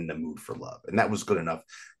seen In the Mood for Love, and that was good enough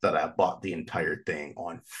that I bought the entire thing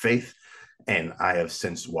on faith. And I have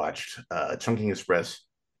since watched Chungking Express,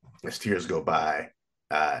 As Tears Go By,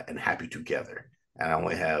 and Happy Together. And I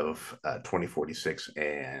only have 2046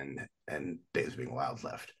 and Days of Being Wild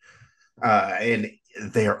left. And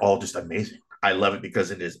they are all just amazing. I love it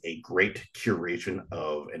because it is a great curation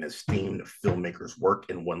of an esteemed filmmaker's work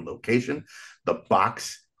in one location. The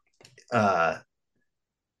box uh,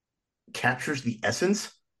 captures the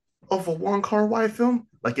essence of a Wong Kar Wai film.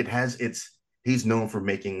 Like it has its. He's known for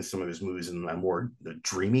making some of his movies in a more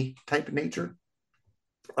dreamy type of nature.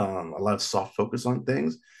 A lot of soft focus on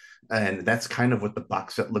things, and that's kind of what the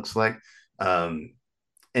box set looks like. Um,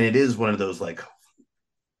 and it is one of those like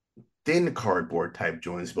thin cardboard type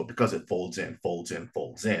joints, but because it folds in, folds in,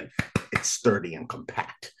 folds in, it's sturdy and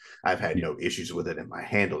compact. I've had Yeah. no issues with it in my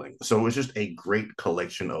handling. So it's just a great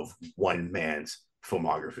collection of one man's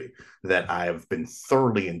filmography that I've been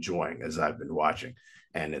thoroughly enjoying as I've been watching.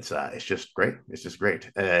 And it's just great. It's just great.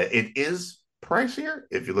 It is pricier.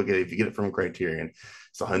 If you get it from Criterion,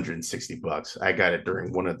 it's $160. I got it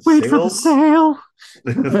during one of the Wait for the sales. sale.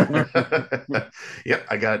 Yep,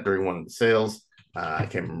 I got it during one of the sales. I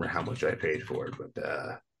can't remember how much I paid for it,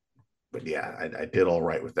 but yeah, I did all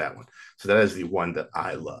right with that one. So that is the one that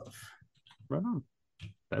I love. Right on.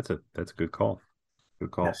 That's a good call.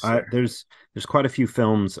 Good call. Yes, sir. There's quite a few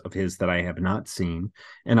films of his that I have not seen,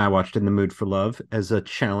 and I watched In the Mood for Love as a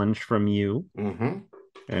challenge from you. Mm-hmm.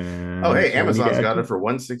 Oh, And hey, so we need to Amazon's add got to it it. for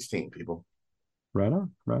 116, people. Right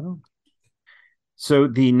on, right on. So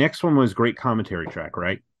the next one was great commentary track,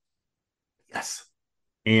 right? Yes.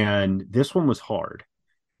 And this one was hard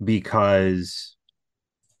because,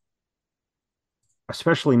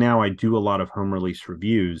 especially now, I do a lot of home release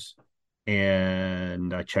reviews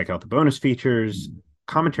and I check out the bonus features.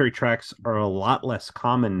 Commentary tracks are a lot less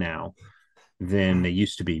common now than they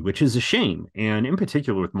used to be, which is a shame. And in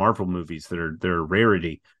particular with Marvel movies they're a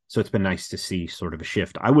rarity. So it's been nice to see sort of a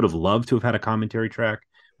shift. I would have loved to have had a commentary track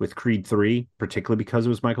with Creed 3, particularly because it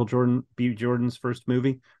was Michael Jordan B. Jordan's first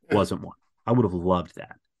movie. Wasn't one. I would have loved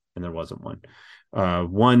that. And there wasn't one.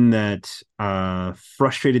 One that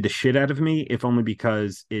frustrated the shit out of me, if only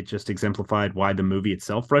because it just exemplified why the movie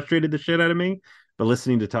itself frustrated the shit out of me. But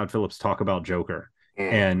listening to Todd Phillips talk about Joker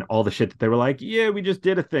Mm. and all the shit that they were like, yeah, we just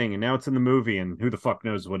did a thing and now it's in the movie and who the fuck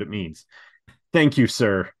knows what it means. Thank you,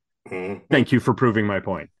 sir. Mm. Thank you for proving my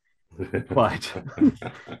point. But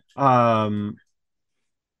um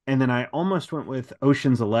and then I almost went with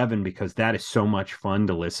Ocean's 11 because that is so much fun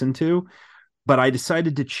to listen to, but I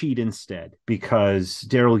decided to cheat instead because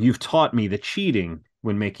Daryl, you've taught me that cheating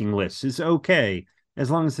when making lists is okay as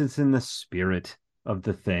long as it's in the spirit of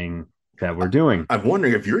the thing that we're doing. I'm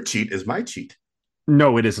wondering if your cheat is my cheat.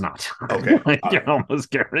 No, it is not. Okay. I can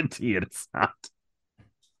almost guarantee it's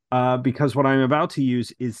not. Because what I'm about to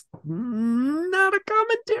use is not a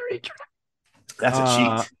commentary track. That's a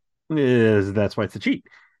Uh, cheat. that's why it's a cheat.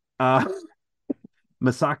 Uh,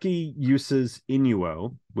 Masaki Yusa's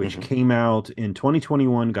Inuo, which Mm-hmm. came out in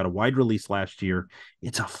 2021, got a wide release last year.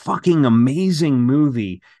 It's a fucking amazing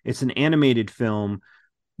movie. It's an animated film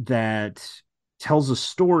that tells a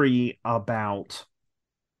story about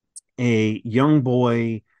a young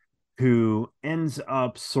boy who ends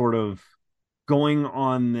up sort of going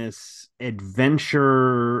on this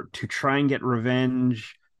adventure to try and get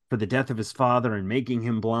revenge for the death of his father and making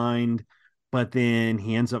him blind. But then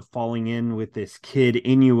he ends up falling in with this kid,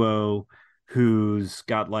 Inuo, who's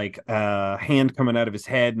got like a hand coming out of his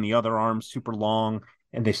head and the other arm super long.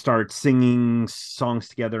 And they start singing songs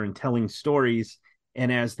together and telling stories.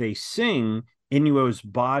 And as they sing, Inuo's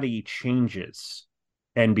body changes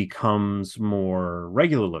and becomes more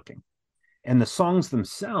regular looking. And the songs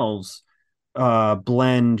themselves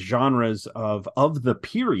blend genres of the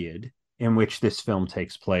period in which this film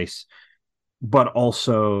takes place, but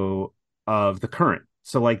also of the current.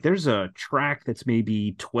 So like there's a track that's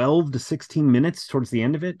maybe 12 to 16 minutes towards the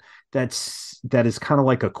end of it that is kind of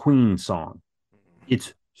like a Queen song.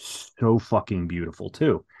 It's so fucking beautiful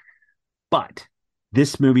too. But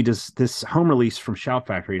this home release from Shout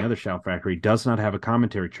Factory, another Shout Factory, does not have a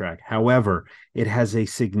commentary track. However, it has a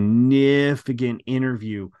significant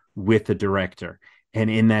interview with the director. And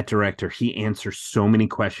in that director, he answers so many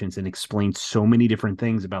questions and explains so many different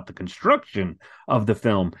things about the construction of the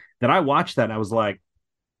film that I watched that and I was like,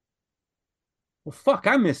 well, fuck,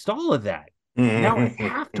 I missed all of that. Now I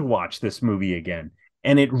have to watch this movie again.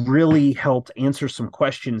 And it really helped answer some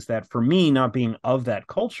questions that, for me, not being of that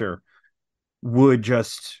culture, would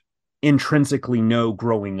just intrinsically know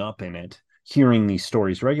growing up in it, hearing these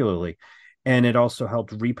stories regularly. And it also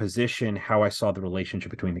helped reposition how I saw the relationship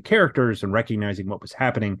between the characters and recognizing what was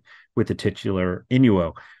happening with the titular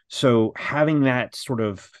Inuo. So having that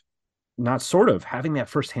having that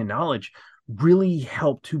firsthand knowledge really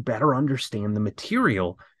helped to better understand the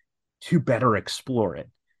material, to better explore it.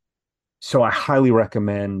 So I highly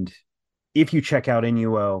recommend, if you check out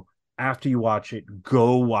Inuo, after you watch it,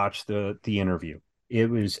 go watch the interview. It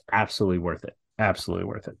was absolutely worth it. Absolutely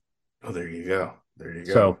worth it. Oh, there you go. There you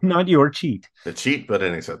So go. not your cheat. The cheat, but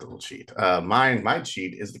an acceptable cheat. My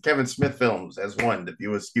cheat is the Kevin Smith films as one, the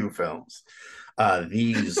View Askew films. Oh,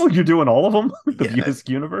 These, you're doing all of them? The yeah, Viewers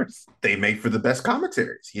universe? they make for the best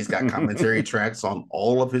commentaries. He's got commentary tracks on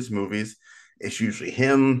all of his movies. It's usually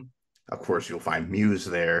him. Of course, you'll find Muse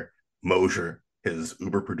there, Mosier, his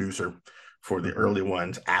Uber producer for the Mm-hmm. early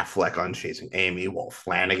ones, Affleck on Chasing Amy, Walt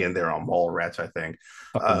Flanagan there on Mallrats, I think.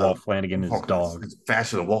 Fucking Walt Flanagan is dog. It's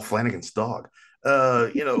faster than Walt Flanagan's dog.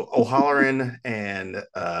 O'Halloran and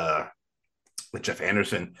with Jeff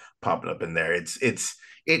Anderson popping up in there. It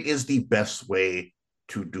is the best way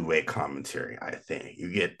to do a commentary. I think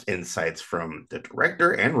you get insights from the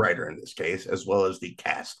director and writer in this case, as well as the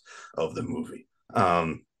cast of the movie.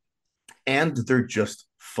 And they're just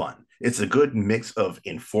fun. It's a good mix of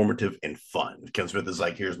informative and fun. Kevin Smith is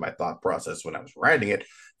like, here's my thought process when I was writing it,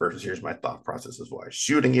 versus here's my thought process as while I was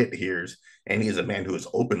shooting it. And he's a man who has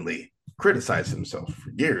openly criticized himself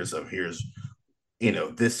for years of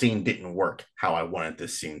this scene didn't work how I wanted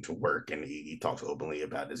this scene to work. And he talks openly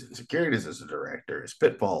about his insecurities as a director, his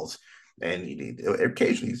pitfalls, and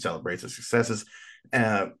occasionally celebrates his successes.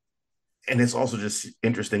 And it's also just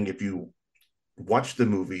interesting if you watch the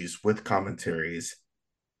movies with commentaries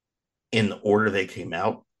in the order they came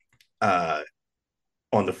out. Uh,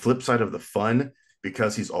 on the flip side of the fun,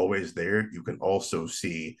 because he's always there, you can also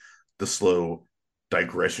see the slow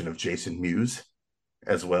digression of Jason Mewes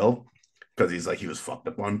as well, because he was fucked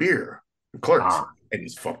up on beer, Clerks, and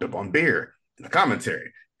he's fucked up on beer in the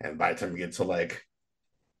commentary. And by the time you get to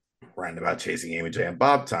roundabout chasing Amy J and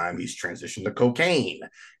Bob time, he's transitioned to cocaine,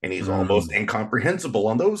 and he's almost incomprehensible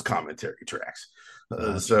on those commentary tracks.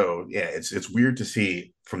 So yeah, it's weird to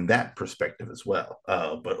see from that perspective as well.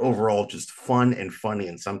 But overall, just fun and funny,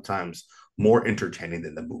 and sometimes more entertaining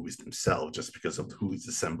than the movies themselves, just because of who he's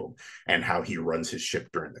assembled and how he runs his ship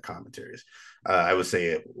during the commentaries. I would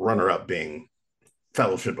say runner up being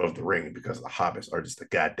Fellowship of the Ring, because the hobbits are just a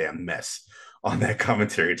goddamn mess on that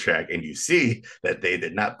commentary track, and you see that they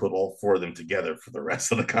did not put all four of them together for the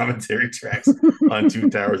rest of the commentary tracks on Two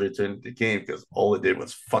Towers Return to the King, because all it did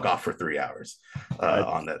was fuck off for 3 hours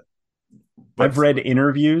on that. But I've read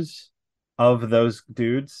interviews of those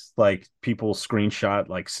dudes, like people screenshot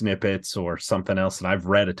like snippets or something else, and I've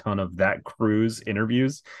read a ton of that crew's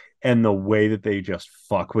interviews, and the way that they just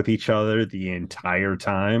fuck with each other the entire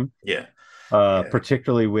time. Yeah.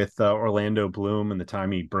 Particularly with Orlando Bloom and the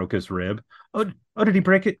time he broke his rib. Oh, did he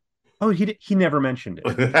break it? Oh, he never mentioned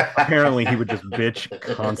it. Apparently, he would just bitch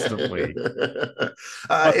constantly.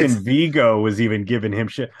 Fucking Vigo was even giving him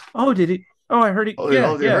shit. Oh, did he? Oh, I heard it.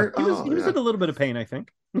 Yeah. He was in a little bit of pain, I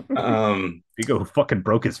think. Vigo fucking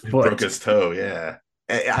broke his foot. Broke his toe, yeah.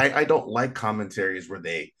 I don't like commentaries where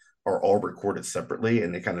they are all recorded separately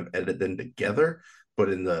and they kind of edit them together. But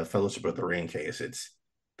in the Fellowship of the Ring case, it's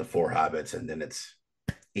the four hobbits, and then it's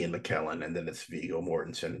Ian McKellen, and then it's Viggo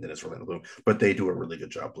Mortensen, and then it's Orlando Bloom. But they do a really good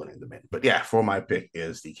job blending them in. But yeah, for my pick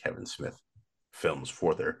is the Kevin Smith films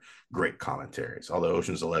for their great commentaries. Although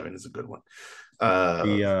Ocean's 11 is a good one.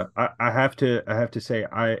 I have to say,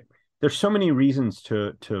 there's so many reasons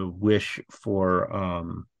to wish for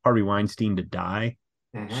Harvey Weinstein to die.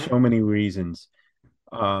 Mm-hmm. So many reasons.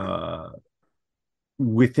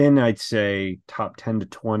 Within, I'd say, top 10 to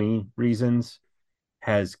 20 reasons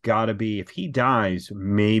has got to be, if he dies,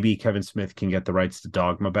 maybe Kevin Smith can get the rights to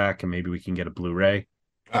Dogma back, and maybe we can get a Blu-ray.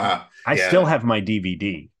 I still have my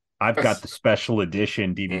DVD. I've got the special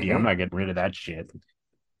edition DVD. Mm-hmm. I'm not getting rid of that shit.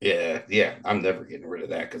 Yeah. I'm never getting rid of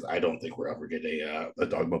that, because I don't think we'll ever get a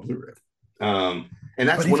Dogma Blu-ray. And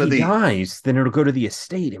that's one of the. If he dies, then it'll go to the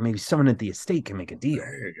estate, and maybe someone at the estate can make a deal.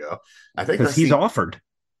 There you go. I think because he's offered.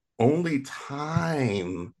 Only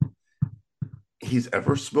time he's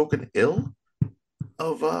ever spoken ill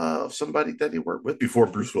of somebody that he worked with before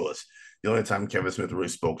Bruce Willis. The only time Kevin Smith really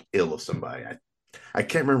spoke ill of somebody, I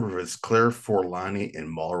can't remember if it's Claire Forlani in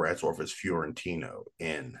Mallrats or if it's Fiorentino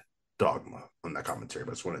in Dogma on that commentary,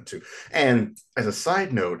 but it's one of the two. And as a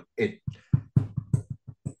side note, I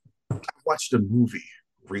watched a movie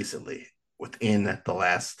recently within the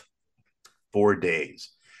last 4 days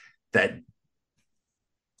that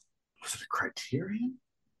was it a Criterion?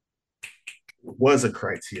 It was a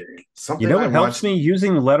Criterion. Something what helps me?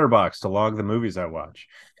 Using Letterboxd to log the movies I watch.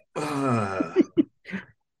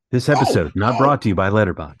 This episode not brought to you by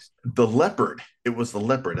Letterboxd. The Leopard. It was The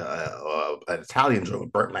Leopard, an Italian joint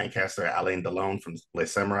with Burt Lancaster, Alain Delon from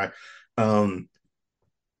Les Samurai.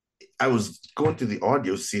 I was going through the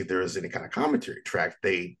audio to see if there was any kind of commentary track.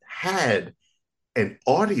 They had an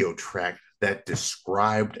audio track that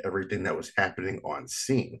described everything that was happening on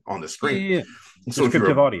the screen. Yeah. So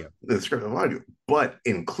descriptive audio. The descriptive audio. But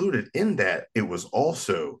included in that, the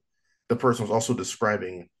person was also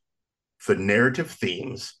describing the narrative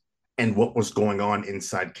themes and what was going on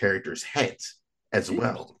inside characters' heads as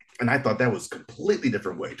well. And I thought that was a completely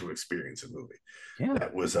different way to experience a movie. Yeah.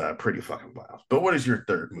 That was pretty fucking wild. But what is your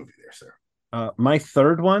third movie there, sir? My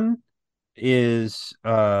third one is,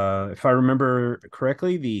 if I remember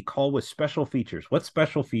correctly, The Call with Special Features. What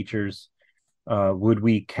special features would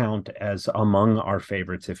we count as among our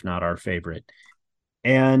favorites, if not our favorite?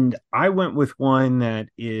 And I went with one that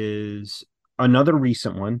is another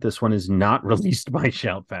recent one. This one is not released by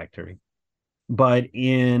Shout Factory, but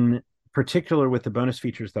in particular with the bonus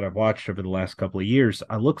features that I've watched over the last couple of years,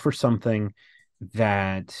 I look for something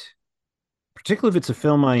that, particularly if it's a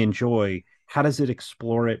film I enjoy, how does it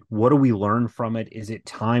explore it? What do we learn from it? Is it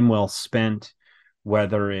time well spent?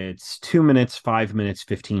 Whether it's 2 minutes, 5 minutes,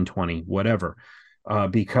 15, 20, whatever.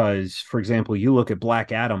 Because, for example, you look at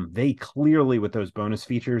Black Adam, they clearly, with those bonus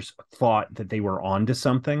features, thought that they were onto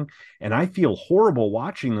something. And I feel horrible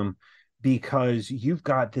watching them because you've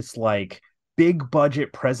got this like big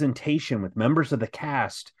budget presentation with members of the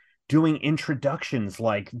cast doing introductions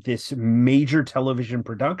like this major television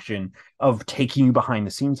production of taking you behind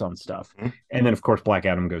the scenes on stuff. Mhm. And then, of course, Black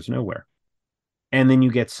Adam goes nowhere. And then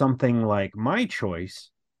you get something like my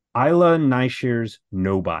choice, Isla Naishir's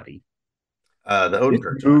Nobody. The This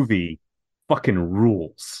Odenkirk joint. movie fucking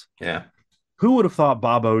rules. Yeah. Who would have thought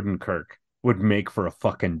Bob Odenkirk would make for a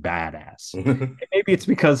fucking badass? Maybe it's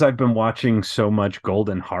because I've been watching so much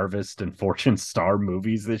Golden Harvest and Fortune Star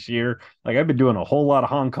movies this year. Like I've been doing a whole lot of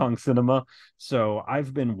Hong Kong cinema. So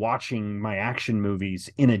I've been watching my action movies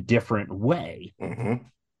in a different way. Hmm.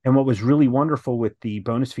 And what was really wonderful with the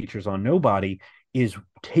bonus features on Nobody is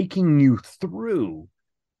taking you through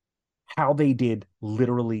how they did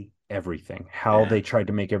literally everything, how Yeah. they tried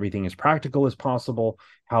to make everything as practical as possible,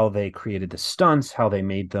 how they created the stunts, how they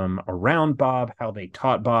made them around Bob, how they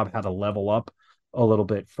taught Bob how to level up a little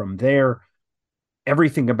bit from there,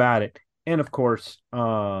 everything about it. And of course,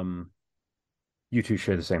 you two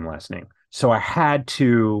share the same last name. So I had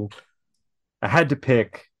to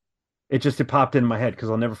pick it popped in my head because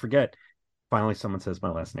I'll never forget. Finally, someone says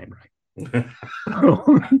my last name right.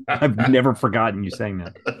 I've never forgotten you saying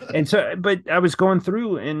that. And so, but I was going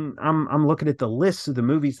through and I'm looking at the lists of the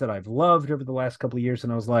movies that I've loved over the last couple of years,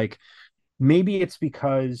 and I was like, maybe it's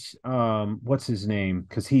because what's his name?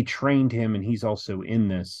 Because he trained him and he's also in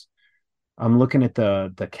this. I'm looking at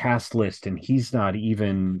the cast list and he's not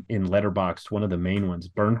even in Letterboxd, one of the main ones.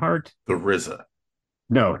 Bernhardt? The RZA.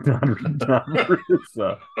 No, not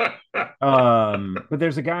Marissa. But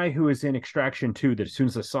there's a guy who is in Extraction 2 that as soon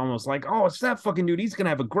as I saw him, I was like, oh, it's that fucking dude. He's gonna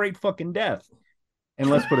have a great fucking death. And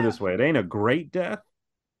let's put it this way: it ain't a great death,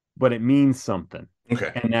 but it means something.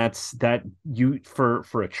 Okay. And that's that you for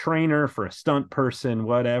a trainer, for a stunt person,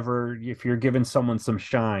 whatever, if you're giving someone some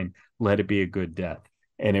shine, let it be a good death.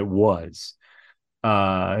 And it was.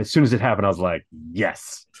 As soon as it happened, I was like,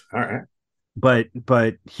 yes. All right. But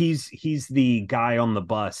he's the guy on the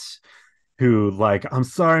bus who like, I'm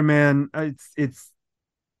sorry, man. It's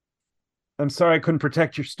I'm sorry I couldn't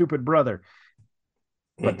protect your stupid brother.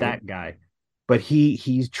 But Hmm. that guy. But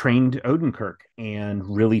he's trained Odenkirk and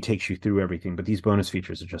really takes you through everything. But these bonus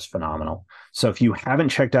features are just phenomenal. So if you haven't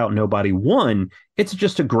checked out Nobody One, it's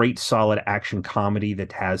just a great solid action comedy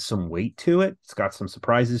that has some weight to it. It's got some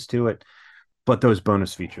surprises to it. But those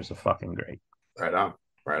bonus features are fucking great. Right on.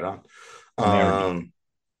 Right on. And they are deep.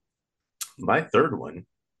 My third one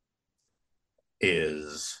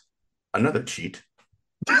is another cheat.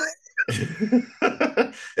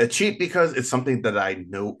 A cheat because it's something that I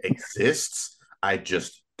know exists. I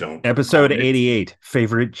just don't Episode own it. 88,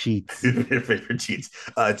 favorite cheats. Favorite cheats.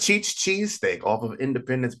 Cheats cheesesteak off of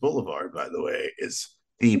Independence Boulevard, by the way, is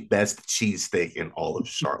the best cheesesteak in all of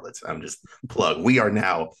Charlotte. I'm just plug. We are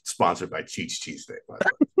now sponsored by Cheats Cheesesteak, by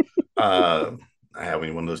the way. I had one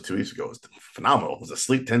of those 2 weeks ago. It was phenomenal. I was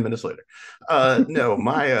asleep 10 minutes later. No,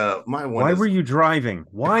 my one Why were is you driving?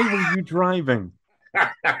 Why were you driving?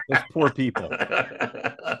 Those poor people.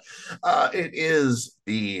 It is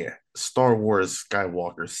the Star Wars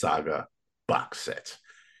Skywalker Saga box set.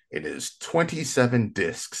 It is 27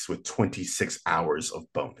 discs with 26 hours of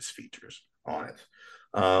bonus features on it.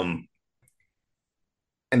 Um,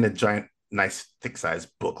 and a giant, nice, thick size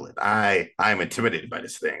booklet. I'm intimidated by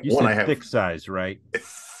this thing. You One, I said have thick size, right? You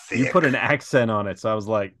thick. put an accent on it, so I was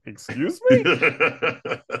like, "Excuse me."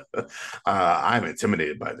 I'm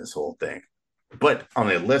intimidated by this whole thing, but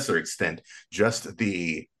on a lesser extent, just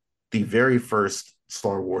the very first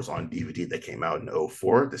Star Wars on DVD that came out in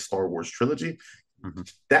 '04, the Star Wars trilogy,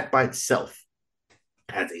 Mhm. that by itself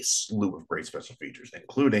has a slew of great special features,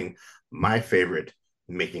 including my favorite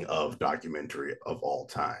making of documentary of all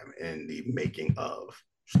time in the making of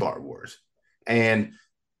Star Wars. And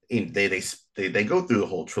they go through the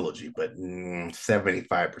whole trilogy, but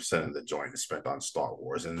 75% of the joint is spent on Star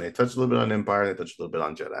Wars, and they touch a little bit on Empire, they touch a little bit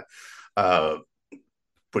on Jedi. Uh,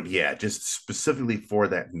 but yeah, just specifically for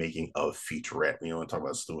that making of featurette, you know, talk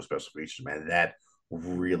about slew special features, man, that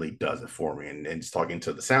really does it for me. And just talking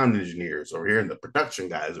to the sound engineers over here and the production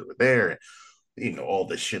guys over there, and you know, all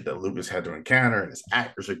the shit that Lucas had to encounter, and his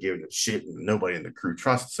actors are giving him shit, and nobody in the crew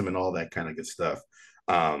trusts him, and all that kind of good stuff.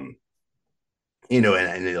 Um,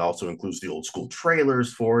 and it also includes the old school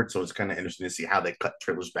trailers for it. So it's kind of interesting to see how they cut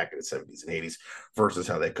trailers back in the 70s and 80s versus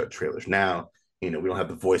how they cut trailers now. We don't have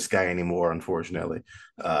the voice guy anymore, unfortunately.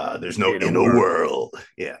 There's no In a inner world. world.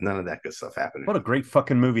 Yeah, none of that good stuff happening What a great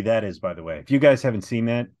fucking movie that is, by the way. If you guys haven't seen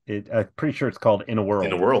that, I'm pretty sure it's called In a in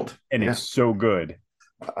the World, world. and Yeah. it's so good.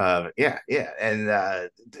 Yeah. And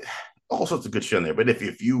all sorts of good shit in there. But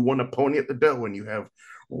if you want to pony up the dough and you have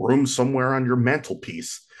room somewhere on your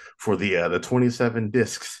mantelpiece for the 27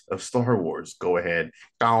 discs of Star Wars, go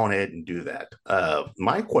on ahead and do that.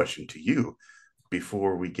 My question to you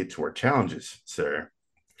before we get to our challenges, sir,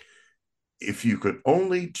 if you could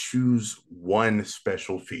only choose one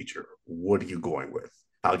special feature, what are you going with?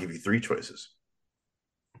 I'll give you three choices.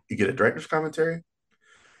 You get a director's commentary,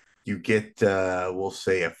 you get, we'll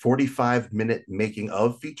say, a 45-minute making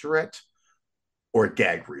of featurette, or a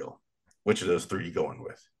gag reel. Which of those three are you going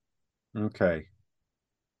with? Okay.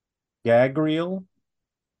 Gag reel.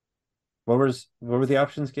 What were the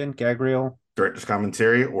options again? Gag reel. Director's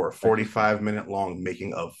commentary or a I just 45-minute long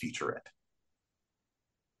making of featurette?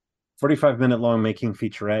 45-minute long making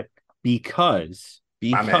featurette because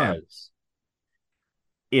My man. because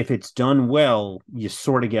if it's done well, you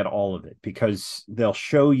sort of get all of it because they'll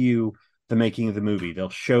show you the making of the movie. They'll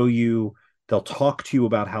talk to you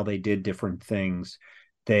about how they did different things.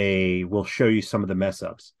 They will show you some of the mess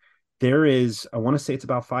ups. There is, I want to say it's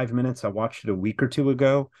about 5 minutes. I watched it a week or two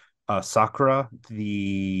ago. Sakura,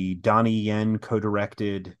 the Donnie Yen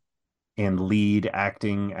co-directed and lead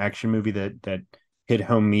acting action movie that hit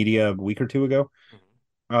home media a week or two ago.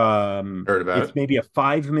 Heard about It's it? maybe a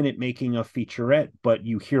 5 minute making of featurette, but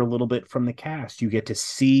you hear a little bit from the cast. You get to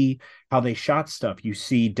see how they shot stuff. You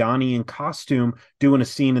see Donnie in costume doing a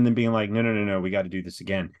scene and then being like, no, no, no, no, we got to do this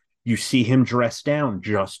again. You see him dressed down,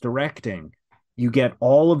 just directing. You get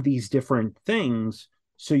all of these different things.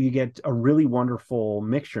 So you get a really wonderful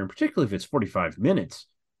mixture, and particularly if it's 45 minutes,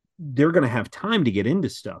 they're going to have time to get into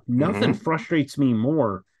stuff. Nothing Mm-hmm. frustrates me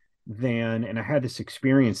more than, and I had this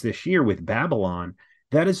experience this year with Babylon.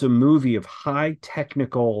 That is a movie of high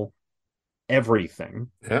technical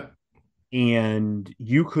everything. Yeah. And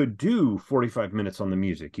you could do 45 minutes on the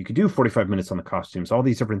music. You could do 45 minutes on the costumes, all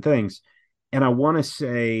these different things. And I want to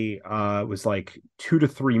say it was like 2 to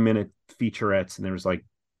 3 minute featurettes, and there was like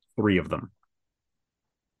three of them.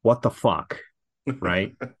 What the fuck?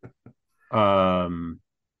 Right. Um,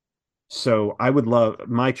 so I would love,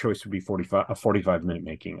 my choice would be 45, a 45-minute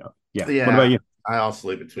making of. Yeah. What about Yeah, you? I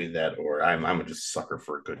also between that, or I'm a just sucker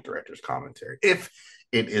for a good director's commentary. If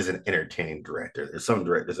it is an entertaining director, there's some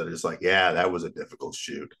directors that are just like, yeah, that was a difficult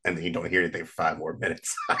shoot, and then you don't hear anything for 5 more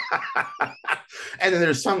minutes. And then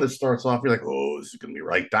there's some that starts off, you're like, oh, this is gonna be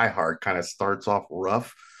right. Die Hard kind of starts off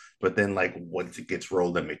rough, but then like once it gets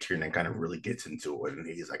rolled in, McTiernan kind of really gets into it, and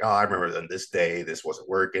he's like, oh, I remember on this day this wasn't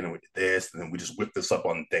working, and we did this, and then we just whipped this up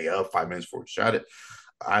on the day of 5 minutes before we shot it.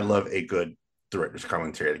 I love a good director's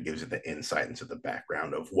commentary that gives you the insight into the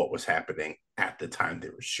background of what was happening at the time they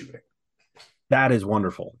were shooting. That is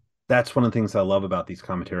wonderful. That's one of the things I love about these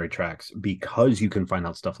commentary tracks because you can find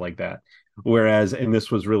out stuff like that. Whereas, and this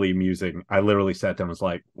was really amusing, I literally sat down and was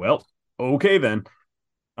like, well, okay then.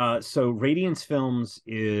 So Radiance Films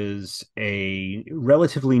is a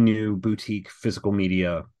relatively new boutique physical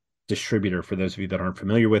media distributor. For those of you that aren't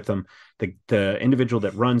familiar with them, the individual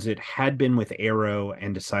that runs it had been with Arrow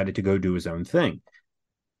and decided to go do his own thing.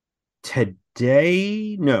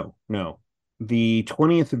 Today, no, the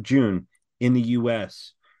 20th of June in the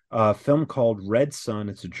US, a film called Red Sun.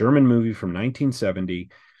 It's a German movie from 1970.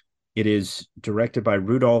 It is directed by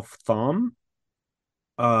Rudolf Thom.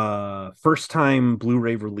 First time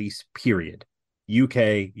Blu-ray release, period.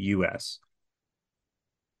 UK, US.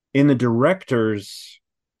 In the director's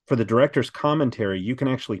For the director's commentary, you can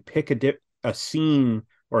actually pick a scene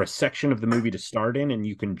or a section of the movie to start in, and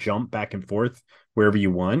you can jump back and forth wherever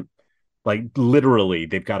you want. Like literally,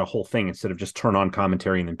 they've got a whole thing instead of just turn on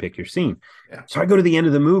commentary and then pick your scene. Yeah. So I go to the end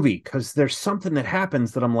of the movie because there's something that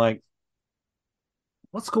happens that I'm like,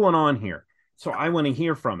 what's going on here? So I want to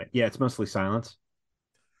hear from it. Yeah, it's mostly silence.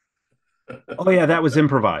 Oh yeah, that was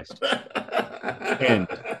improvised. And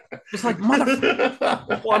just like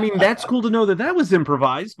motherfucker. Well, I mean, that's cool to know that that was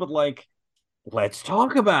improvised, but like, let's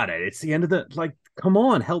talk about it. It's the end of the like. Come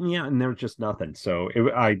on, help me out. And there was just nothing. So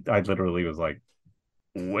I literally was like,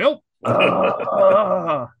 well,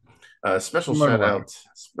 learn away. Special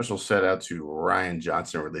shout out to Ryan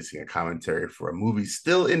Johnson releasing a commentary for a movie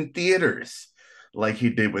still in theaters, like he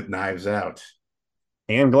did with Knives Out.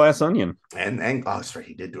 And Glass Onion. And oh, sorry,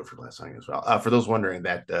 he did do it for Glass Onion as well. For those wondering,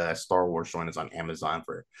 that Star Wars joint is on Amazon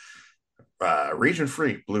for region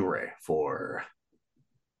free Blu-ray for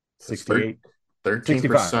 68.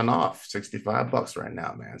 65. 13% off, $65 right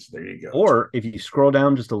now, man. So there you go. Or if you scroll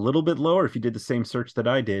down just a little bit lower, if you did the same search that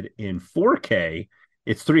I did in 4K,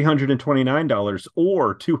 it's $329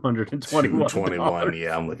 or $221. $221.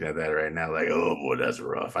 Yeah, I'm looking at that right now. Like, oh boy, that's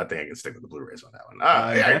rough. I think I can stick with the Blu-rays on that one.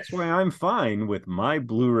 Yeah, That's why I'm fine with my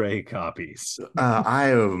Blu-ray copies. I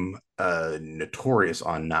am notorious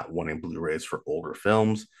on not wanting Blu-rays for older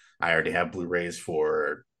films. I already have Blu-rays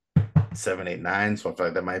for 7, 8, 9, so I feel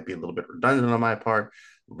like that might be a little bit redundant on my part,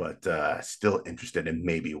 but still interested in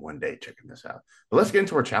maybe one day checking this out. But let's get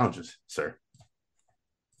into our challenges, sir.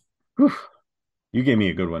 Whew. You gave me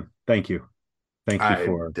a good one. Thank you. Thank you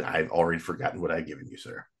for. I've already forgotten what I've given you,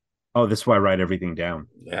 sir. Oh, this is why I write everything down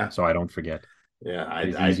Yeah, so I don't forget. yeah. It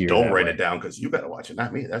is I easier don't that write way. it down because you got to watch it,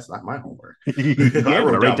 not me. That's not my homework. I Yeah, but I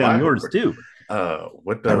wrote write down down my yours homework. too.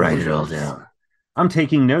 What I write was it all yours? down. I'm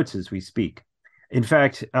taking notes as we speak. In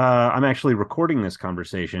fact, I'm actually recording this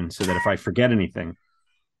conversation so that if I forget anything,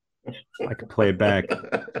 I can play it back.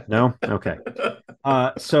 No? Okay.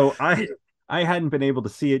 So I hadn't been able to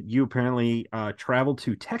see it. You apparently traveled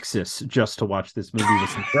to Texas just to watch this movie with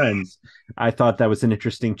some friends. I thought that was an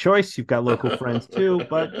interesting choice. You've got local friends too,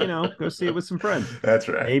 but go see it with some friends. That's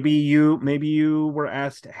right. Maybe you were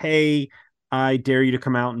asked, "Hey, I dare you to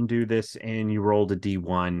come out and do this," and you rolled a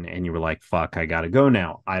D1 and you were like, "Fuck, I gotta go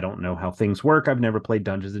now." I don't know how things work. I've never played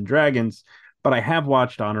Dungeons and Dragons, but I have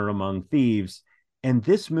watched Honor Among Thieves, and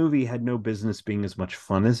this movie had no business being as much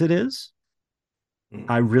fun as it is. Mm.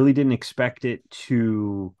 I really didn't expect it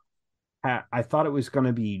to. I thought it was going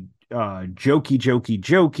to be jokey, jokey,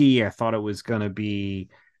 jokey. I thought it was going to be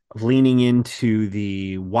leaning into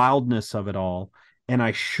the wildness of it all, and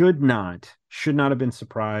I should not have been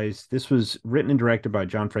surprised. This was written and directed by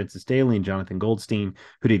John Francis Daley and Jonathan Goldstein,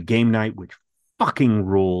 who did Game Night, which fucking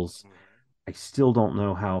rules. I still don't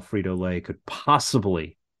know how Frito Lay could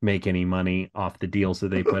possibly make any money off the deals that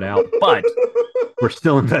they put out, but we're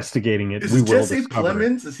still investigating it. We Is will Jesse discover it.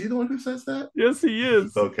 Plemons? Is he the one who says that? Yes, he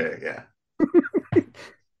is. Okay, yeah.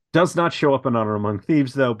 Does not show up in Honor Among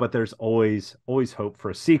Thieves, though, but there's always hope for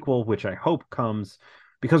a sequel, which I hope comes,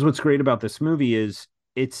 because what's great about this movie is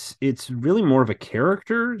it's really more of a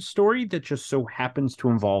character story that just so happens to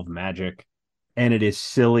involve magic, and it is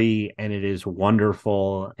silly and it is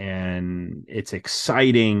wonderful and it's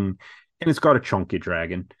exciting, and it's got a chunky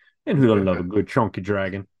dragon. And who doesn't love a good chunky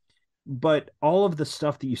dragon? But all of the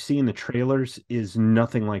stuff that you see in the trailers is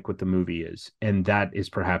nothing like what the movie is, and that is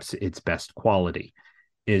perhaps its best quality,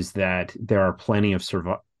 is that there are plenty of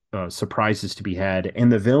surprises to be had,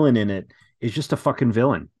 and the villain in it is just a fucking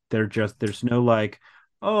villain. There's no like,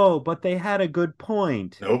 oh, but they had a good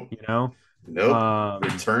point, Nope. you know. Nope. um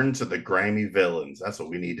Return to the grimy villains. That's what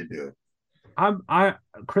we need to do. I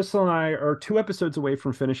Crystal and I are 2 episodes away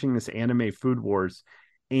from finishing this anime Food Wars,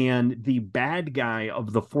 and the bad guy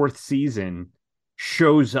of the fourth season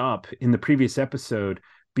shows up in the previous episode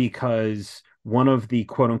because one of the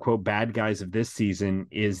quote unquote bad guys of this season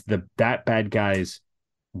is that bad guy's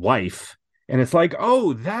wife. And it's like,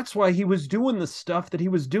 oh, that's why he was doing the stuff that he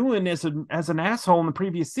was doing as an asshole in the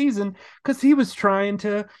previous season, because he was trying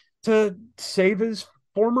to save his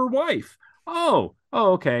former wife. Oh,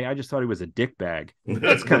 okay. I just thought he was a dickbag.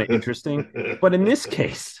 That's kind of interesting. But in this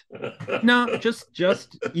case, no,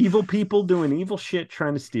 just evil people doing evil shit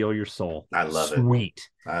trying to steal your soul. I love it. Sweet.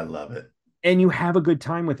 I love it. And you have a good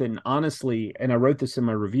time with it. And honestly, and I wrote this in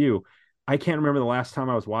my review, I can't remember the last time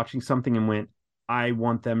I was watching something and went, I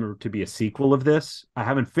want them to be a sequel of this. I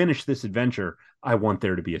haven't finished this adventure. I want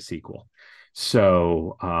there to be a sequel.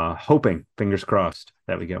 So hoping, fingers crossed,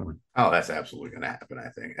 that we get one. Oh, that's absolutely going to happen. I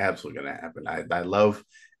think absolutely going to happen. I love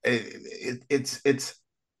it's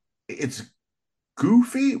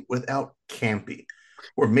goofy without campy,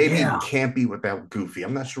 or maybe Yeah. campy without goofy.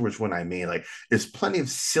 I'm not sure which one I mean. Like, there's plenty of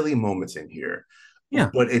silly moments in here, Yeah.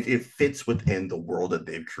 but it fits within the world that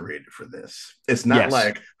they've created for this. It's not Yes.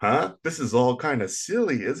 like, huh, this is all kind of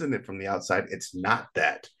silly, isn't it, from the outside? It's not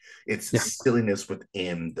that. It's Yeah. silliness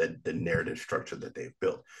within the narrative structure that they've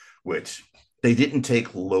built, which they didn't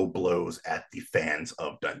take low blows at the fans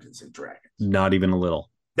of Dungeons and Dragons. Not even a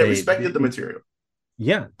little. They respected the material.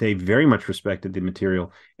 Yeah, they very much respected the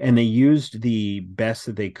material, and they used the best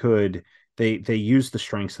that they could. They used the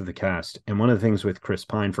strengths of the cast. And one of the things with Chris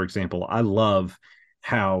Pine, for example, I love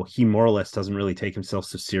how he more or less doesn't really take himself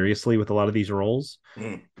so seriously with a lot of these roles.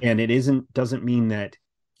 Mm. And it doesn't mean that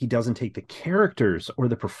he doesn't take the characters or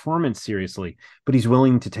the performance seriously, but he's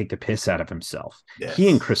willing to take the piss out of himself. Yes. He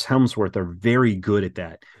and Chris Hemsworth are very good at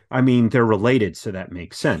that. I mean, they're related, so that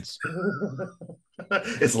makes sense.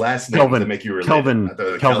 His last name to make you related. Kelvin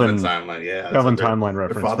Kelvin timeline. Yeah, Kelvin timeline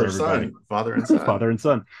reference father for everybody. son, father and son. Father and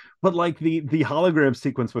son. But like the hologram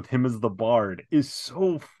sequence with him as the bard is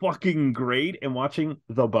so fucking great, and watching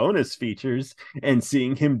the bonus features and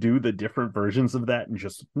seeing him do the different versions of that and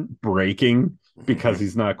just breaking because Mhm.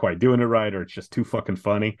 he's not quite doing it right, or it's just too fucking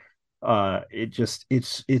funny.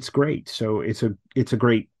 It's great. So it's a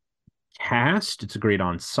great cast, it's a great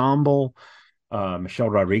ensemble.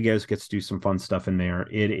 Michelle Rodriguez gets to do some fun stuff in there.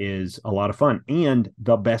 It is a lot of fun. And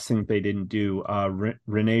the best thing they didn't do,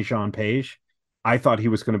 Rene Jean Page, I thought he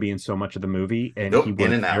was going to be in so much of the movie, and he Nope, in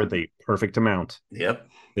was and there out. the perfect amount. Yep,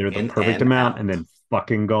 They're the in perfect and amount, and out. then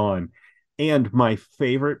fucking gone. And my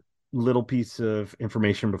favorite little piece of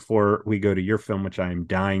information before we go to your film, which I am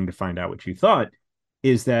dying to find out what you thought,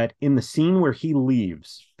 is that in the scene where he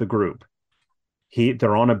leaves the group,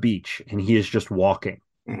 they're on a beach and he is just walking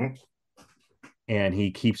Mhm. and he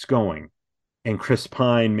keeps going. And Chris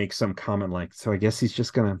Pine makes some comment like, "So I guess he's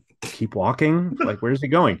just gonna keep walking. Like, where's he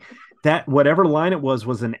going?" That whatever line it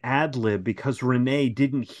was an ad lib because Renee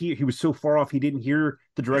didn't hear. He was so far off, he didn't hear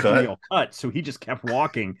the The director cut. yell "cut," so he just kept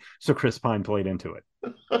walking. So Chris Pine played into it.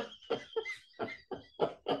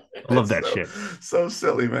 I love It's that so shit. so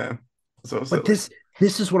silly, man. So But silly.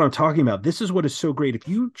 this is what I'm talking about. This is what is so great. If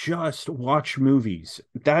you just watch movies,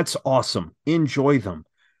 that's awesome. Enjoy them.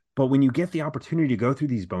 But when you get the opportunity to go through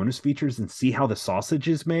these bonus features and see how the sausage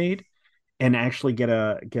is made and actually get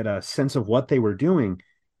a sense of what they were doing,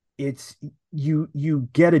 it's you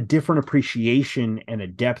get a different appreciation and a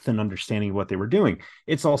depth and understanding of what they were doing.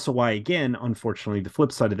 It's also why, again, unfortunately, the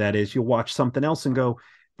flip side of that is you'll watch something else and go,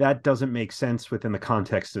 that doesn't make sense within the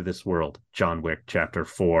context of this world. John Wick Chapter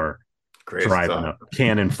 4, Crazy driving talk. a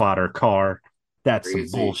cannon fodder car. That's some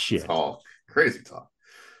Crazy bullshit. talk. Crazy talk.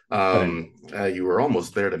 But anyway, You were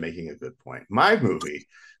almost there to making a good point. My movie,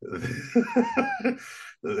 there,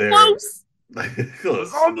 close. It was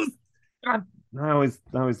close. almost. God, I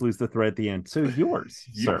always lose the thread at the end. So yours,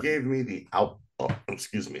 You sir. gave me the out. Oh,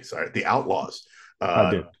 excuse me. Sorry, The Outlaws, I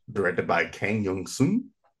do. directed by Kang Young Soon.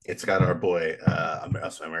 It's got our boy,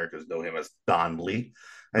 us Americans know him as Don Lee,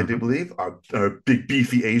 I do Mhm. believe. Our big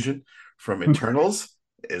beefy Asian from Eternals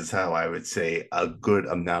is how I would say a good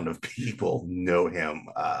amount of people know him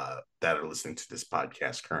that are listening to this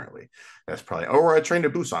podcast currently. That's probably, or Train to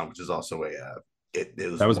Busan, which is also it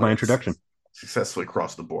was That was one my that introduction. successfully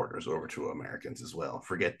crossed the borders over to Americans as well.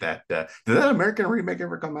 Forget that. Did that American remake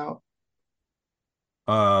ever come out?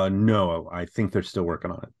 No, I think they're still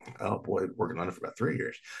working on it. Oh boy, working on it for about 3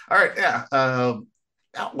 years. All right, yeah.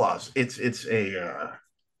 Outlaws. It's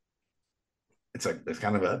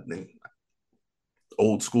kind of a an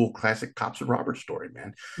old school classic cops and robbers story,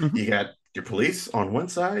 man. Mhm. You got your police on one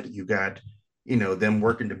side, you got them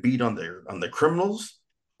working to beat on the criminals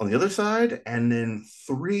on the other side, and then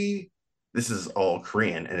three. This is all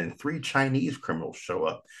Korean, and then three Chinese criminals show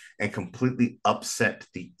up and completely upset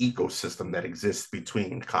the ecosystem that exists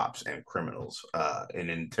between cops and criminals in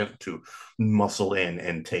an attempt to muscle in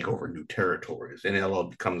and take over new territories. And it all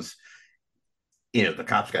becomes the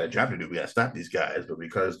cops got a job to do. We got to stop these guys. But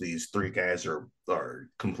because these three guys are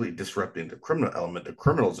completely disrupting the criminal element, the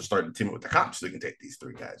criminals are starting to team up with the cops so they can take these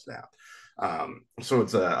three guys down. So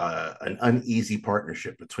it's an uneasy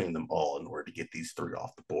partnership between them all in order to get these three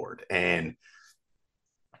off the board. And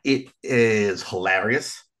it is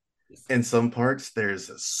hilarious in some parts. There's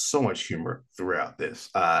so much humor throughout this.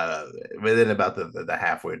 But then about the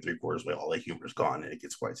halfway, three quarters way, all the humor is gone, and it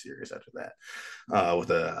gets quite serious after that, with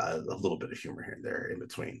a little bit of humor here and there in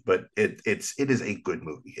between. But it is a good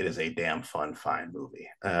movie. It is a damn fine movie.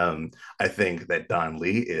 I think that Don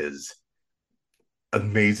Lee is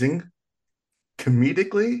amazing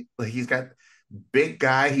comedically. Like he's got big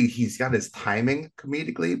guy. He's got his timing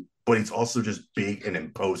comedically, but he's also just big and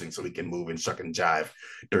imposing, so he can move and shuck and jive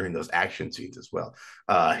during those action scenes as well.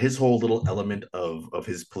 His whole little element of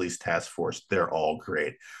his police task force, they're all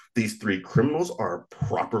great. These three criminals are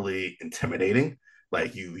properly intimidating.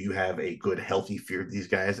 Like you have a good healthy fear of these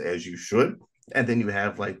guys as you should. And then you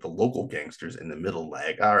have like the local gangsters in the middle,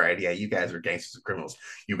 like, all right, yeah, you guys are gangsters and criminals.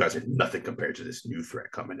 You guys are nothing compared to this new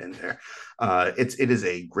threat coming in there. It is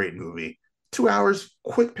a great movie. 2 hours,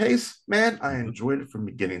 quick pace, man. I Mhm. enjoyed it from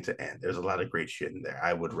beginning to end. There's a lot of great shit in there.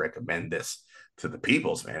 I would recommend this to the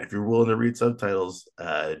peoples, man. If you're willing to read subtitles,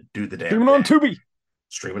 do the damn Streaming on thing. Tubi.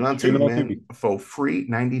 Streaming on Streaming Tubi, on Tubi. man, for free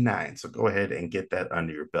 99. So go ahead and get that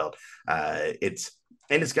under your belt. It's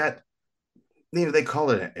got they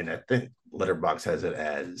call it, and I think Letterbox has it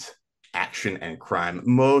as action and crime.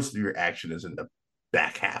 Most of your action is in the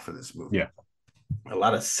back half of this movie. Yeah. A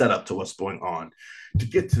lot of setup to what's going on to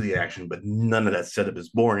get to the action, but none of that setup is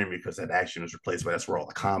boring because that action is replaced by that's where all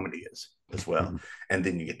the comedy is as well. Mhm. And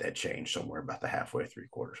then you get that change somewhere about the halfway, three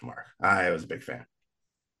quarters mark. I was a big fan.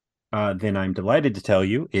 Then I'm delighted to tell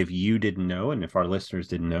you, if you didn't know, and if our listeners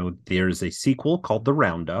didn't know, there's a sequel called The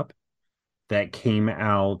Roundup that came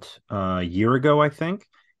out a year ago, I think.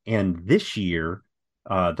 And this year,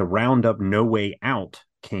 The Roundup No Way Out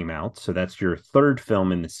came out. So that's your third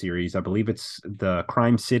film in the series. I believe it's The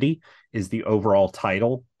Crime City is the overall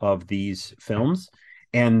title of these films.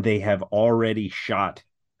 And they have already shot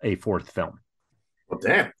a fourth film. Well,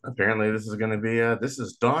 damn. Apparently, this is going to be this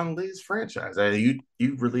is Don Lee's franchise. You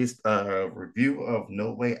released a review of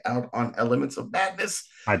No Way Out on Elements of Madness,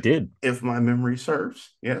 I did. if my memory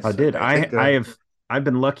serves. I Yes, did. I think. I've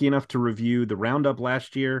been lucky enough to review the Roundup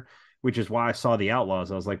last year, which is why I saw the Outlaws.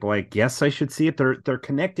 I was like, well, I guess I should see it. They're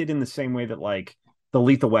connected in the same way that like the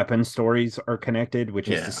Lethal Weapon stories are connected, which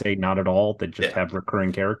is to Yeah, say not at all. They just yeah. have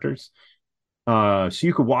recurring characters. So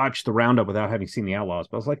you could watch the Roundup without having seen the Outlaws.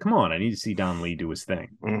 But I was like, come on, I need to see Don Lee do his thing.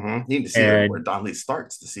 You need to see where And Don Lee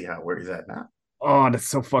starts to see how where he's at now. oh, that's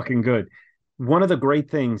so fucking good. One of the great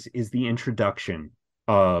things is the introduction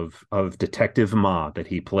of Detective Ma that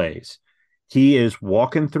he plays. He is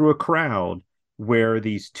walking through a crowd where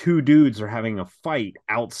these two dudes are having a fight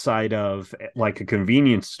outside of like a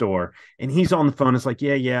convenience store, and he's on the phone. It's like,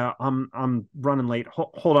 yeah, I'm running late.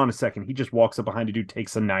 Hold on a second. He just walks up behind a dude,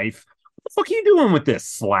 takes a knife. What the fuck are you doing with this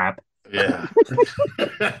slap? Yeah.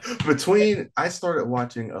 I started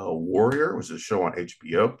watching Warrior, which is a show on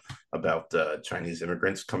HBO about Chinese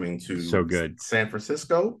immigrants coming to So good. San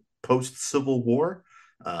Francisco post Civil War.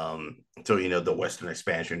 So the Western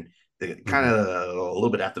expansion, kind Mm-hmm. of a little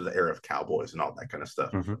bit after the era of cowboys and all that kind of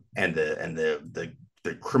stuff, Mm-hmm. and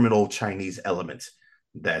the criminal Chinese element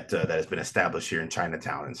that has been established here in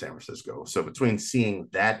Chinatown in San Francisco. So between seeing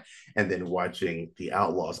that and then watching The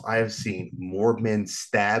Outlaws, I have seen more men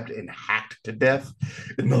stabbed and hacked to death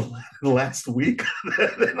in the last week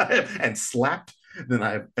than I have, and slapped than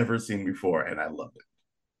I've ever seen before, and I loved it.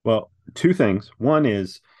 Well, two things. One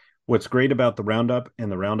is what's great about the Roundup and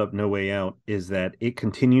the Roundup No Way Out is that it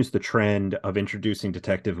continues the trend of introducing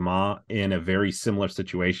Detective Ma in a very similar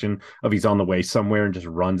situation of he's on the way somewhere and just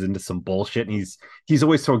runs into some bullshit and he's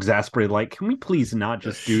always so exasperated like, can we please not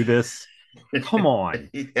just do this? Come on.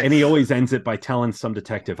 Yeah. And he always ends it by telling some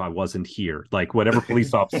detective I wasn't here. Like whatever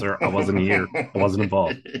police officer, I wasn't here. I wasn't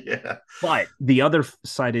involved. Yeah. But the other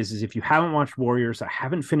side is if you haven't watched Warriors, I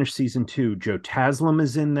haven't finished season two. Joe Taslim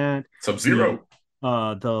is in that. Sub The Zero.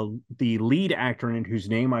 the lead actor in it, whose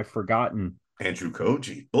name I've forgotten, Andrew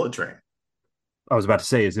Koji, Bullet Train. I was about to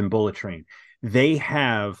say is in Bullet Train. They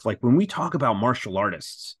have like when we talk about martial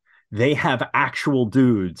artists, they have actual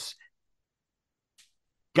dudes,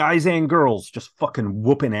 guys and girls, just fucking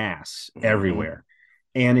whooping ass Mm-hmm. everywhere.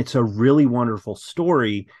 And it's a really wonderful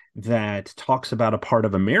story that talks about a part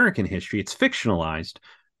of American history. It's fictionalized,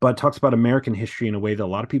 but talks about American history in a way that a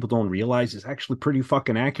lot of people don't realize is actually pretty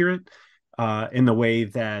fucking accurate. In the way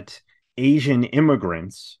that Asian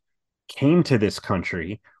immigrants came to this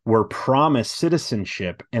country, were promised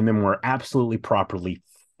citizenship, and then were absolutely properly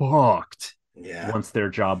fucked Yeah. once their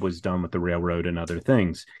job was done with the railroad and other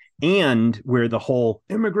things. And where the whole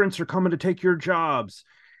immigrants are coming to take your jobs,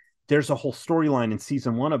 there's a whole storyline in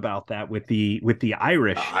season one about that with the The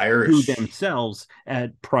Irish who Irish. themselves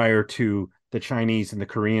at prior to the Chinese and the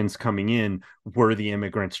Koreans coming in were the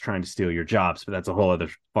immigrants trying to steal your jobs. But that's a whole other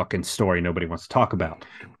fucking story nobody wants to talk about.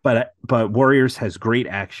 But Warriors has great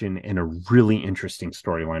action and a really interesting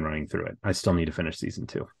storyline running through it. I still need to finish season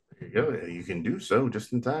two. There you go. You can do so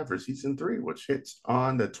just in time for season three, which hits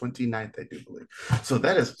on the 29th, I do believe. So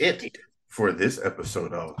that is it for this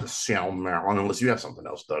episode of the Xiao Marathon, unless you have something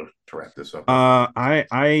else, Doug, to wrap this up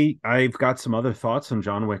with. I've got some other thoughts on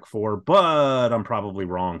John Wick 4, but I'm probably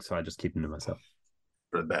wrong, so I just keep them to myself.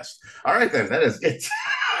 For the best. All right, then. That is it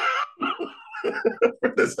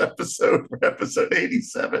for this episode, for episode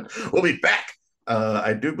 87. We'll be back.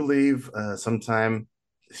 I do believe sometime,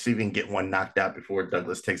 see if we can get one knocked out before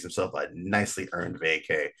Douglas takes himself a nicely earned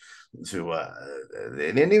vacay.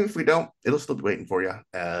 And even if we don't, it'll still be waiting for you.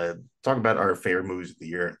 Talk about our favorite movies of the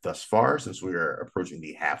year thus far, since we are approaching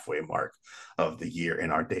the halfway mark of the year in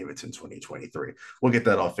our Davidson 2023. We'll get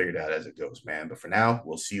that all figured out as it goes, man. But for now,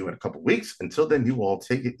 we'll see you in a couple weeks. Until then, you all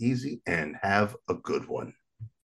take it easy and have a good one.